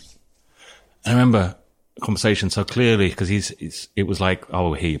Lebanon. And I remember the conversation so clearly, because it was like,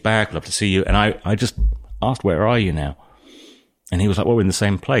 "Oh, we'll hear you back, love to see you." And I just asked, "Where are you now?" And he was like, "Well, we're in the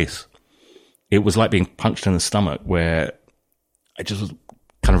same place." It was like being punched in the stomach, where I just was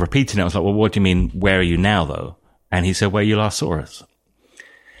kind of repeating it. I was like, "Well, what do you mean, where are you now, though?" And he said, "Where you last saw us."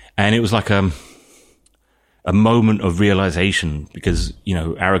 And it was like a moment of realization, because,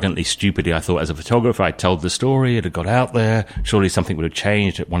 arrogantly, stupidly, I thought as a photographer, I told the story, it had got out there, surely something would have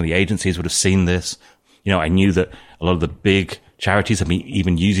changed, one of the agencies would have seen this. I knew that a lot of the big charities have been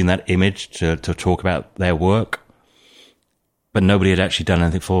even using that image to talk about their work, but nobody had actually done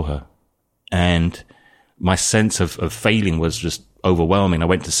anything for her. And my sense of failing was just overwhelming. I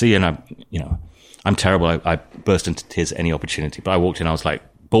went to see her, and I'm terrible. I burst into tears at any opportunity, but I walked in, I was like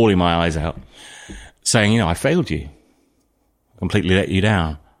bawling my eyes out, saying, "I failed you. Completely let you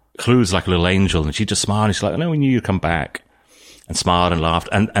down." Khulud's like a little angel, and she just smiled, and she's like, "No, we knew you'd come back," and smiled and laughed.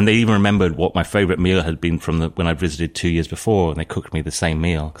 And they even remembered what my favorite meal had been from when I visited 2 years before, and they cooked me the same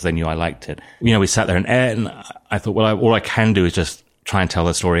meal because they knew I liked it. We sat there and ate, and I thought, well, all I can do is just try and tell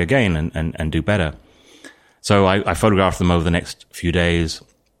the story again and do better. So I photographed them over the next few days,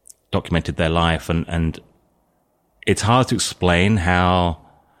 documented their life, and it's hard to explain how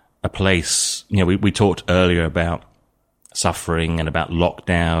a place, we talked earlier about suffering and about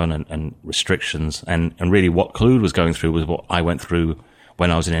lockdown and restrictions, and really what Khulud was going through was what I went through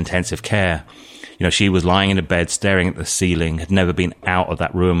when I was in intensive care. She was lying in a bed, staring at the ceiling, had never been out of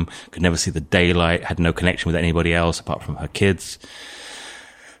that room, could never see the daylight, had no connection with anybody else apart from her kids.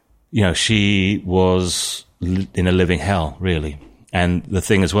 She was in a living hell, really. And the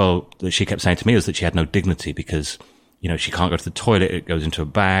thing as well that she kept saying to me was that she had no dignity, because, she can't go to the toilet, it goes into a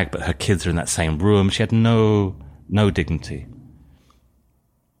bag, but her kids are in that same room. She had no dignity.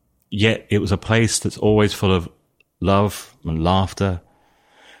 Yet it was a place that's always full of love and laughter.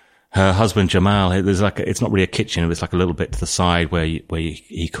 Her husband, Jamal, it's not really a kitchen, it's like a little bit to the side where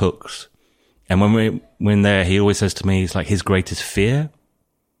he cooks. And when we're there, he always says to me, he's like, his greatest fear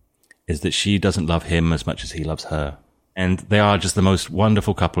is that she doesn't love him as much as he loves her. And they are just the most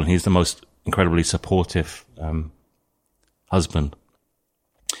wonderful couple, and he's the most incredibly supportive husband.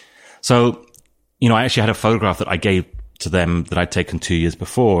 So, you know, I actually had a photograph that I gave to them that I'd taken 2 years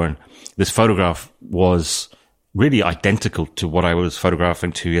before. And this photograph was really identical to what I was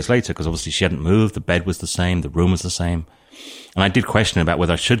photographing 2 years later, because obviously she hadn't moved. The bed was the same. The room was the same. And I did question about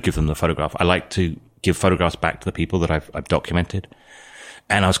whether I should give them the photograph. I like to give photographs back to the people that I've documented.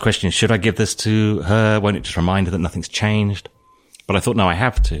 And I was questioning, should I give this to her? Won't it just remind her that nothing's changed? But I thought, no, I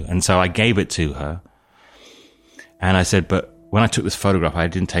have to. And so I gave it to her. And I said, but when I took this photograph, I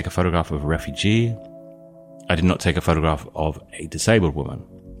didn't take a photograph of a refugee. I did not take a photograph of a disabled woman.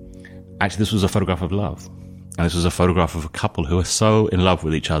 Actually, this was a photograph of love. And this was a photograph of a couple who are so in love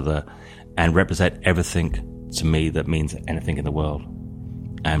with each other and represent everything to me that means anything in the world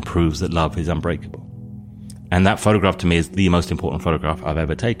and proves that love is unbreakable. And that photograph to me is the most important photograph I've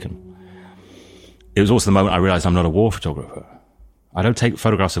ever taken. It was also the moment I realized I'm not a war photographer. I don't take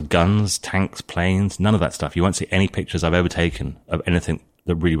photographs of guns, tanks, planes, none of that stuff. You won't see any pictures I've ever taken of anything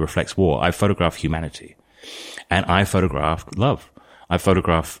that really reflects war. I photograph humanity. And I photograph love. I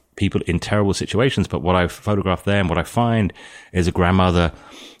photograph people in terrible situations, but what I photograph there and what I find is a grandmother,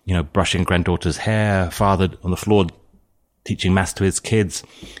 you know, brushing granddaughter's hair, father on the floor teaching maths to his kids,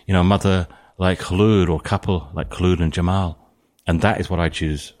 you know, a mother like Khulud or a couple like Khulud and Jamal. And that is what I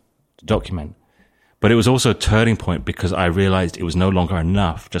choose to document. But it was also a turning point because I realized it was no longer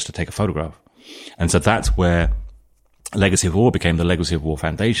enough just to take a photograph. And so that's where Legacy of War became the Legacy of War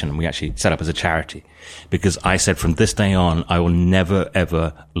Foundation. And we actually set up as a charity because I said from this day on, I will never,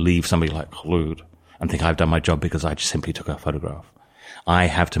 ever leave somebody like Khulud and think I've done my job because I just simply took a photograph. I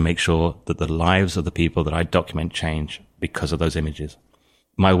have to make sure that the lives of the people that I document change because of those images.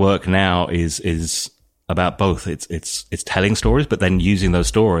 My work now is about both. It's telling stories, but then using those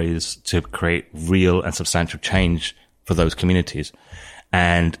stories to create real and substantial change for those communities.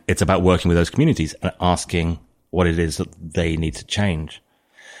 And it's about working with those communities and asking what it is that they need to change.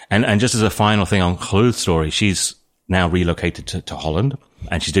 And just as a final thing on Khulud's story, she's now relocated to Holland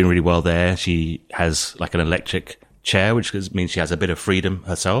and she's doing really well there. She has like an electric chair, which means she has a bit of freedom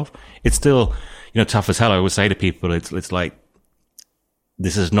herself. It's still, you know, tough as hell. I always say to people, it's like,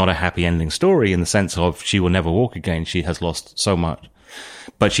 this is not a happy ending story in the sense of she will never walk again. She has lost so much,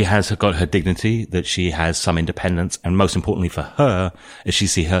 but she has got her dignity, that she has some independence. And most importantly for her is she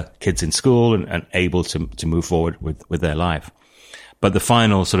see her kids in school and able to move forward with their life. But the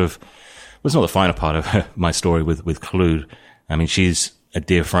final sort of, well, it's not the final part of my story with Khulud. I mean, she's a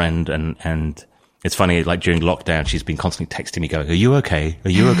dear friend and it's funny, like during lockdown, she's been constantly texting me going, are you okay?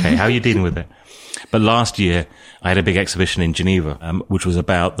 Are you okay? How are you dealing with it? But last year, I had a big exhibition in Geneva, which was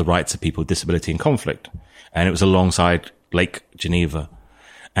about the rights of people with disability in conflict. And it was alongside Lake Geneva.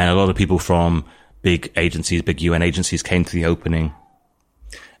 And a lot of people from big agencies, big UN agencies came to the opening.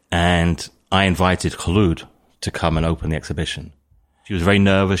 And I invited Khulud to come and open the exhibition. She was very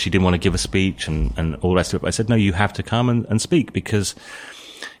nervous. She didn't want to give a speech and all the rest of it. But I said, no, you have to come and speak because,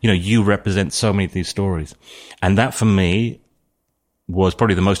 you know, you represent so many of these stories. And that for me was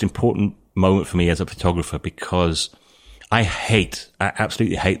probably the most important moment for me as a photographer because I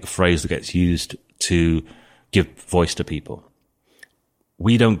absolutely hate the phrase that gets used to give voice to people.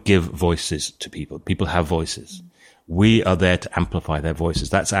 We don't give voices to people. People have voices. We are there to amplify their voices.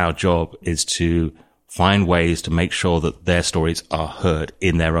 That's our job, is to find ways to make sure that their stories are heard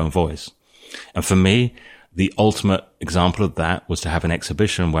in their own voice. And for me, the ultimate example of that was to have an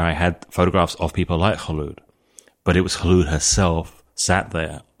exhibition where I had photographs of people like Khulud, but it was Khulud herself sat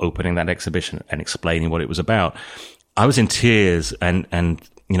there opening that exhibition and explaining what it was about. I was in tears and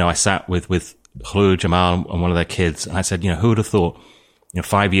you know, I sat with Khulud, Jamal and one of their kids and I said, you know, who would have thought, you know,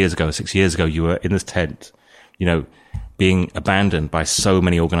 5 years ago, 6 years ago, you were in this tent, you know, being abandoned by so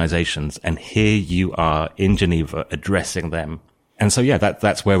many organizations. And here you are in Geneva addressing them. And so, yeah,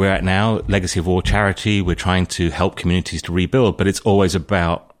 that's where we're at now. Legacy of War charity. We're trying to help communities to rebuild, but it's always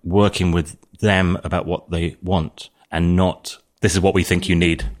about working with them about what they want and not, this is what we think you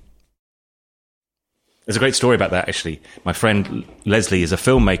need. There's a great story about that, actually. My friend Leslie is a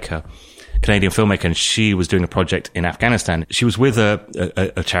filmmaker, Canadian filmmaker, and she was doing a project in Afghanistan. She was with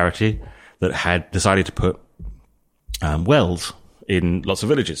a charity that had decided to put wells in lots of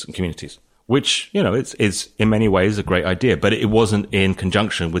villages and communities, which, you know, it's in many ways a great idea, but it wasn't in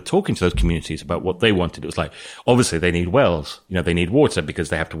conjunction with talking to those communities about what they wanted. It was like, obviously they need wells, you know, they need water because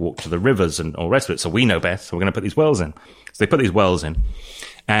they have to walk to the rivers and all the rest of it. So we know best. So we're going to put these wells in. So they put these wells in,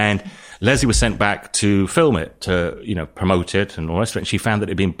 and Leslie was sent back to film it, to, you know, promote it and all the rest of it. And she found that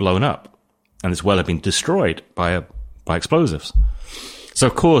it had been blown up and this well had been destroyed by explosives. So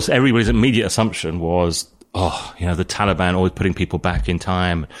of course, everybody's immediate assumption was, oh, you know, the Taliban always putting people back in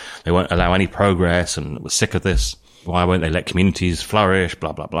time. They won't allow any progress and we're sick of this. Why won't they let communities flourish?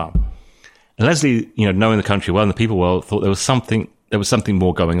 Blah, blah, blah. And Leslie, knowing the country well and the people well, thought there was something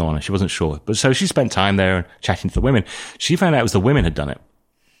more going on, and she wasn't sure. But so she spent time there and chatting to the women. She found out it was the women had done it.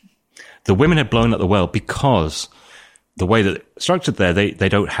 The women had blown up the well because the way that it's structured there, they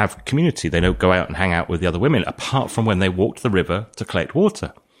don't have community. They don't go out and hang out with the other women, apart from when they walked to the river to collect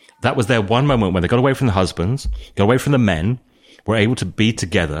water. That was their one moment when they got away from the husbands, got away from the men, were able to be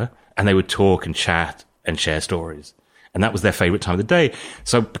together, and they would talk and chat and share stories. And that was their favorite time of the day.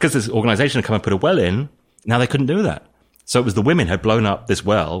 So because this organization had come and put a well in, now they couldn't do that. So it was the women had blown up this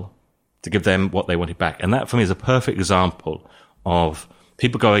well to give them what they wanted back. And that, for me, is a perfect example of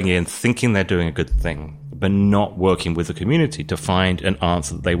people going in thinking they're doing a good thing, but not working with the community to find an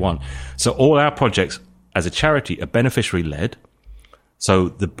answer that they want. So all our projects as a charity are beneficiary-led. So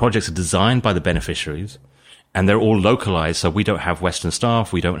the projects are designed by the beneficiaries, and they're all localized. So we don't have Western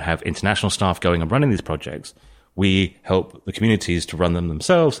staff. We don't have international staff going and running these projects. We help the communities to run them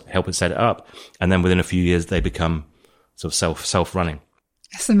themselves, help it set it up. And then within a few years, they become sort of self-running.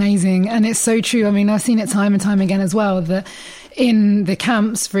 It's amazing. And it's so true. I mean, I've seen it time and time again as well, that in the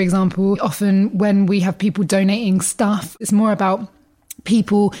camps, for example, often when we have people donating stuff, it's more about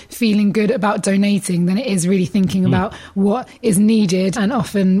people feeling good about donating than it is really thinking about what is needed. And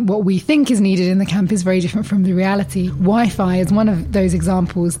often what we think is needed in the camp is very different from the reality. Wi-Fi is one of those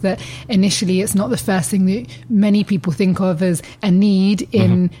examples that initially it's not the first thing that many people think of as a need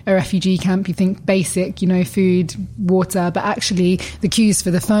in a refugee camp. You think basic, food, water, but actually the queues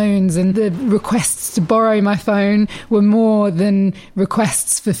for the phones and the requests to borrow my phone were more than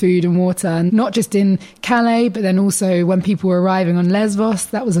requests for food and water. And not just in Calais, but then also when people were arriving on Lesbos,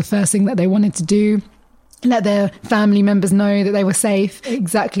 that was the first thing that they wanted to do. Let their family members know that they were safe.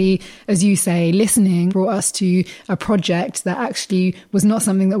 Exactly as you say, listening brought us to a project that actually was not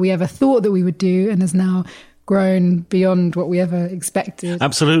something that we ever thought that we would do and has now grown beyond what we ever expected.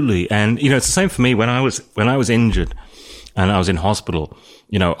 Absolutely. And, it's the same for me when I was injured and I was in hospital.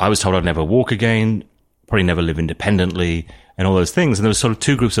 I was told I'd never walk again, probably never live independently and all those things. And there was sort of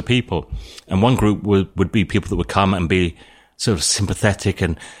two groups of people. And one group would be people that would come and be sort of sympathetic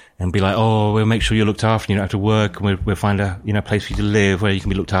and be like, oh, we'll make sure you're looked after, you don't have to work, and we'll find a place for you to live where you can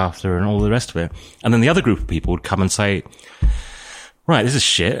be looked after and all the rest of it. And then the other group of people would come and say, right, this is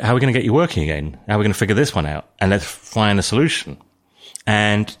shit. How are we going to get you working again? How are we going to figure this one out? And let's find a solution.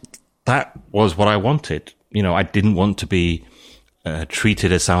 And that was what I wanted. I didn't want to be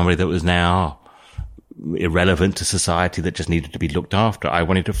treated as somebody that was now irrelevant to society that just needed to be looked after. I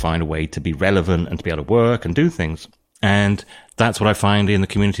wanted to find a way to be relevant and to be able to work and do things. And that's what I find in the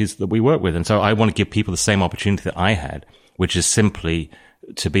communities that we work with. And so I want to give people the same opportunity that I had, which is simply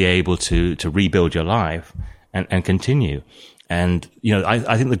to be able to rebuild your life and continue. And,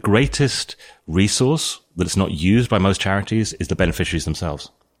 I think the greatest resource that is not used by most charities is the beneficiaries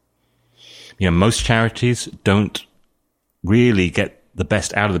themselves. Most charities don't really get the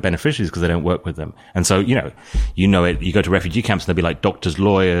best out of the beneficiaries because they don't work with them. And so, you go to refugee camps and there'll be like doctors,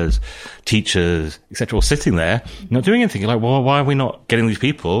 lawyers, teachers, etc., all sitting there, not doing anything. You're like, well, why are we not getting these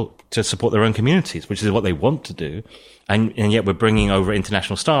people to support their own communities, which is what they want to do? And yet we're bringing over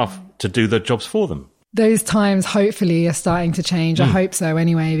international staff to do the jobs for them. Those times hopefully are starting to change. I hope so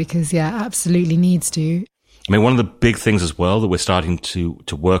anyway, because absolutely needs to. I mean, one of the big things as well that we're starting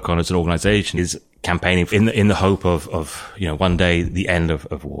to work on as an organization is campaigning in the hope of one day the end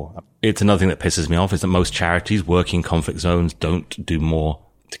of war. It's another thing that pisses me off is that most charities working in conflict zones don't do more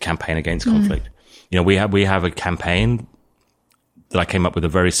to campaign against conflict. We have a campaign that I came up with a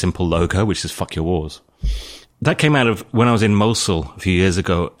very simple logo, which is "Fuck Your Wars." That came out of when I was in Mosul a few years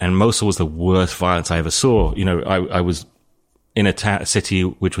ago, and Mosul was the worst violence I ever saw. I was in a city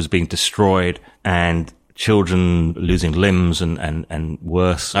which was being destroyed and children losing limbs and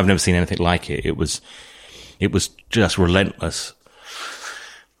worse. I've never seen anything like it. It was just relentless.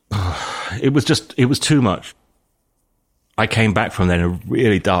 It was too much. I came back from there in a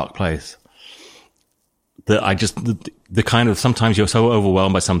really dark place that the kind of, sometimes you're so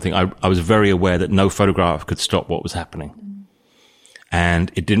overwhelmed by something. I was very aware that no photograph could stop what was happening.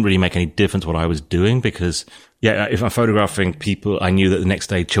 And it didn't really make any difference what I was doing because, if I'm photographing people, I knew that the next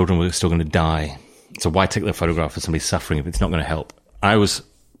day children were still going to die. So why take the photograph of somebody suffering if it's not going to help? I was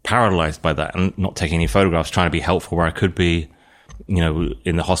paralyzed by that and not taking any photographs, trying to be helpful where I could be.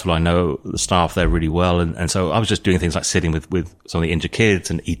 In the hospital, I know the staff there really well. And so I was just doing things like sitting with some of the injured kids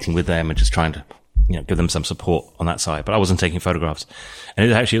and eating with them and just trying to, give them some support on that side. But I wasn't taking photographs.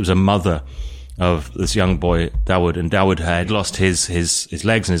 And it was a mother of this young boy, Dawood. And Dawood had lost his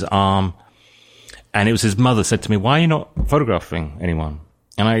legs and his arm. And it was his mother said to me, "Why are you not photographing anyone?"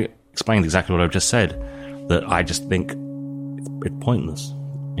 And I explained exactly what I've just said. that I just think it's pointless.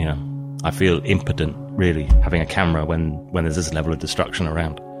 You know, I feel impotent, really, having a camera when there's this level of destruction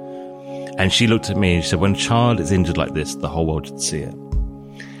around. And she looked at me and she said, when a child is injured like this, the whole world should see it.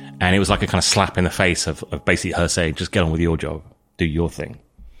 And it was like a kind of slap in the face of basically her saying, just get on with your job, do your thing.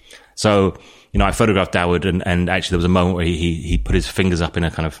 So, you know, I photographed Dawood, and actually there was a moment where he put his fingers up in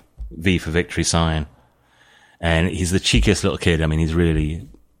a kind of V for victory sign. And he's the cheekiest little kid. I mean, he's really,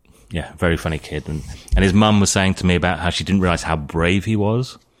 very funny kid. And his mum was saying to me about how she didn't realize how brave he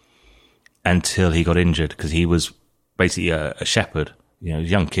was until he got injured, because he was basically a shepherd. You know, he was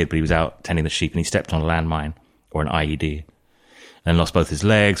a young kid, but he was out tending the sheep, and he stepped on a landmine or an IED and lost both his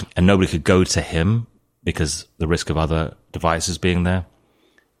legs, and nobody could go to him because the risk of other devices being there.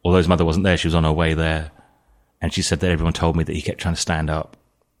 Although his mother wasn't there, she was on her way there. And she said that everyone told me that he kept trying to stand up,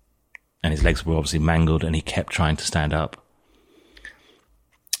 and his legs were obviously mangled, and he kept trying to stand up.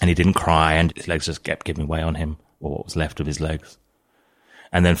 And he didn't cry, and his legs just kept giving way on him, or what was left of his legs.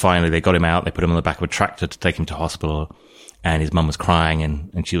 And then finally they got him out, they put him on the back of a tractor to take him to hospital, and his mum was crying,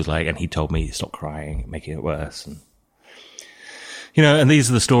 and she was like, and he told me, stop crying, making it worse. And, you know, and these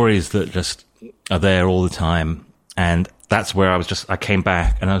are the stories that just are there all the time. And that's where I came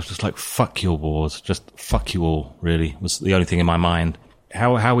back, and I was just like, fuck your wars, just fuck you all, really, was the only thing in my mind.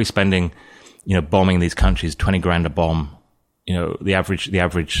 How are we spending, you know, bombing these countries, 20 grand a bomb? You know, the average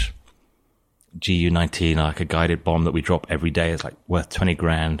GU-19, like a guided bomb that we drop every day, is like worth 20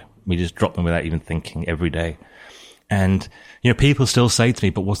 grand. We just drop them without even thinking every day. And, you know, people still say to me,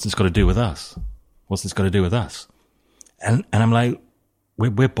 but what's this got to do with us? What's this got to do with us? And I'm like,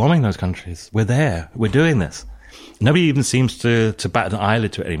 we're bombing those countries. We're there. We're doing this. Nobody even seems to bat an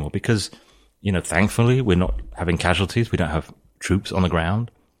eyelid to it anymore, because, you know, thankfully we're not having casualties. We don't have troops on the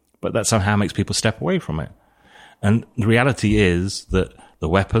ground, but that somehow makes people step away from it. And the reality is that the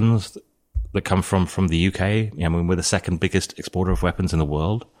weapons that come from the UK, I mean, we're the second biggest exporter of weapons in the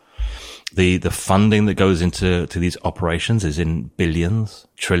world. The funding that goes into these operations is in billions,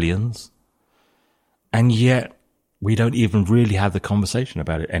 trillions. And yet we don't even really have the conversation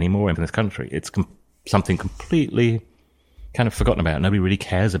about it anymore in this country. It's something completely kind of forgotten about. Nobody really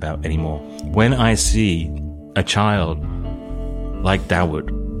cares about anymore. When I see a child like Dawood,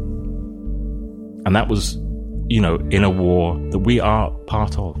 and that was, you know, in a war that we are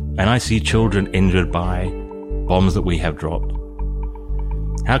part of, and I see children injured by bombs that we have dropped,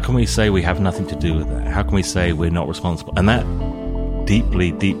 how can we say we have nothing to do with that? How can we say we're not responsible? And that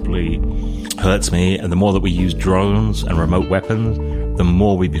deeply, deeply hurts me. And the more that we use drones and remote weapons, the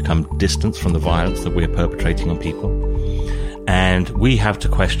more we become distant from the violence that we're perpetrating on people. And we have to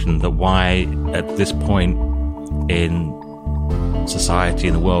question that why, at this point in society,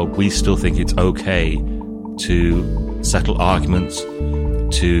 in the world, we still think it's okay to settle arguments,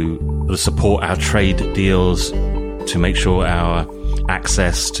 to support our trade deals, to make sure our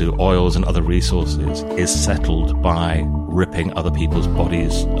access to oils and other resources is settled by ripping other people's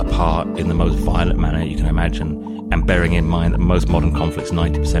bodies apart in the most violent manner you can imagine, and bearing in mind that most modern conflicts,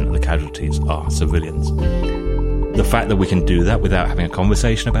 90% of the casualties are civilians. The fact that we can do that without having a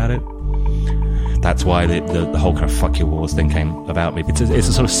conversation about it, that's why the whole kind of fuck your wars thing came about me. It's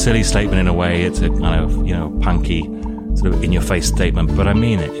a sort of silly statement in a way. It's a kind of, you know, punky, sort of in-your-face statement, but I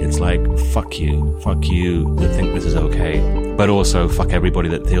mean it. It's like, fuck you that think this is okay, but also fuck everybody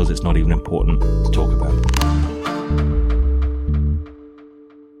that feels it's not even important to talk about.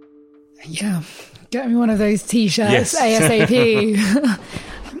 Yeah, get me one of those t-shirts, yes. ASAP.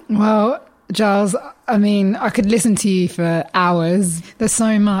 Well, Giles, I mean, I could listen to you for hours. There's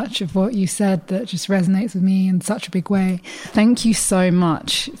so much of what you said that just resonates with me in such a big way. Thank you so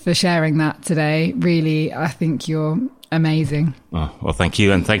much for sharing that today. Really, I think you're amazing. Oh, well, thank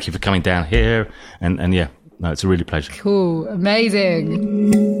you. And thank you for coming down here. And yeah, no, it's a really pleasure. Cool.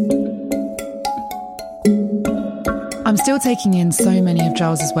 Amazing. I'm still taking in so many of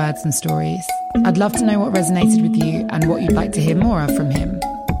Giles's words and stories. I'd love to know what resonated with you and what you'd like to hear more of from him.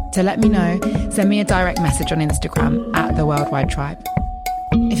 To let me know, send me a direct message on Instagram at The Worldwide Tribe.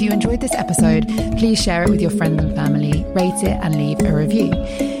 If you enjoyed this episode, please share it with your friends and family, rate it and leave a review.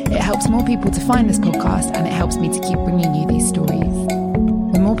 It helps more people to find this podcast, and it helps me to keep bringing you these stories.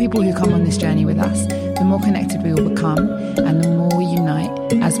 The more people who come on this journey with us, the more connected we will become, and the more we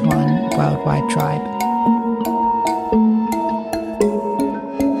unite as one worldwide tribe.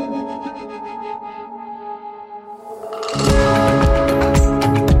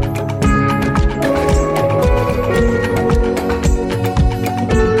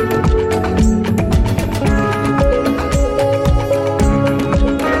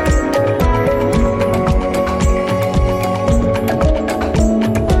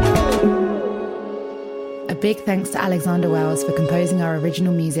 big thanks to Alexander Wells for composing our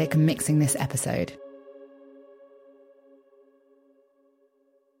original music and mixing this episode.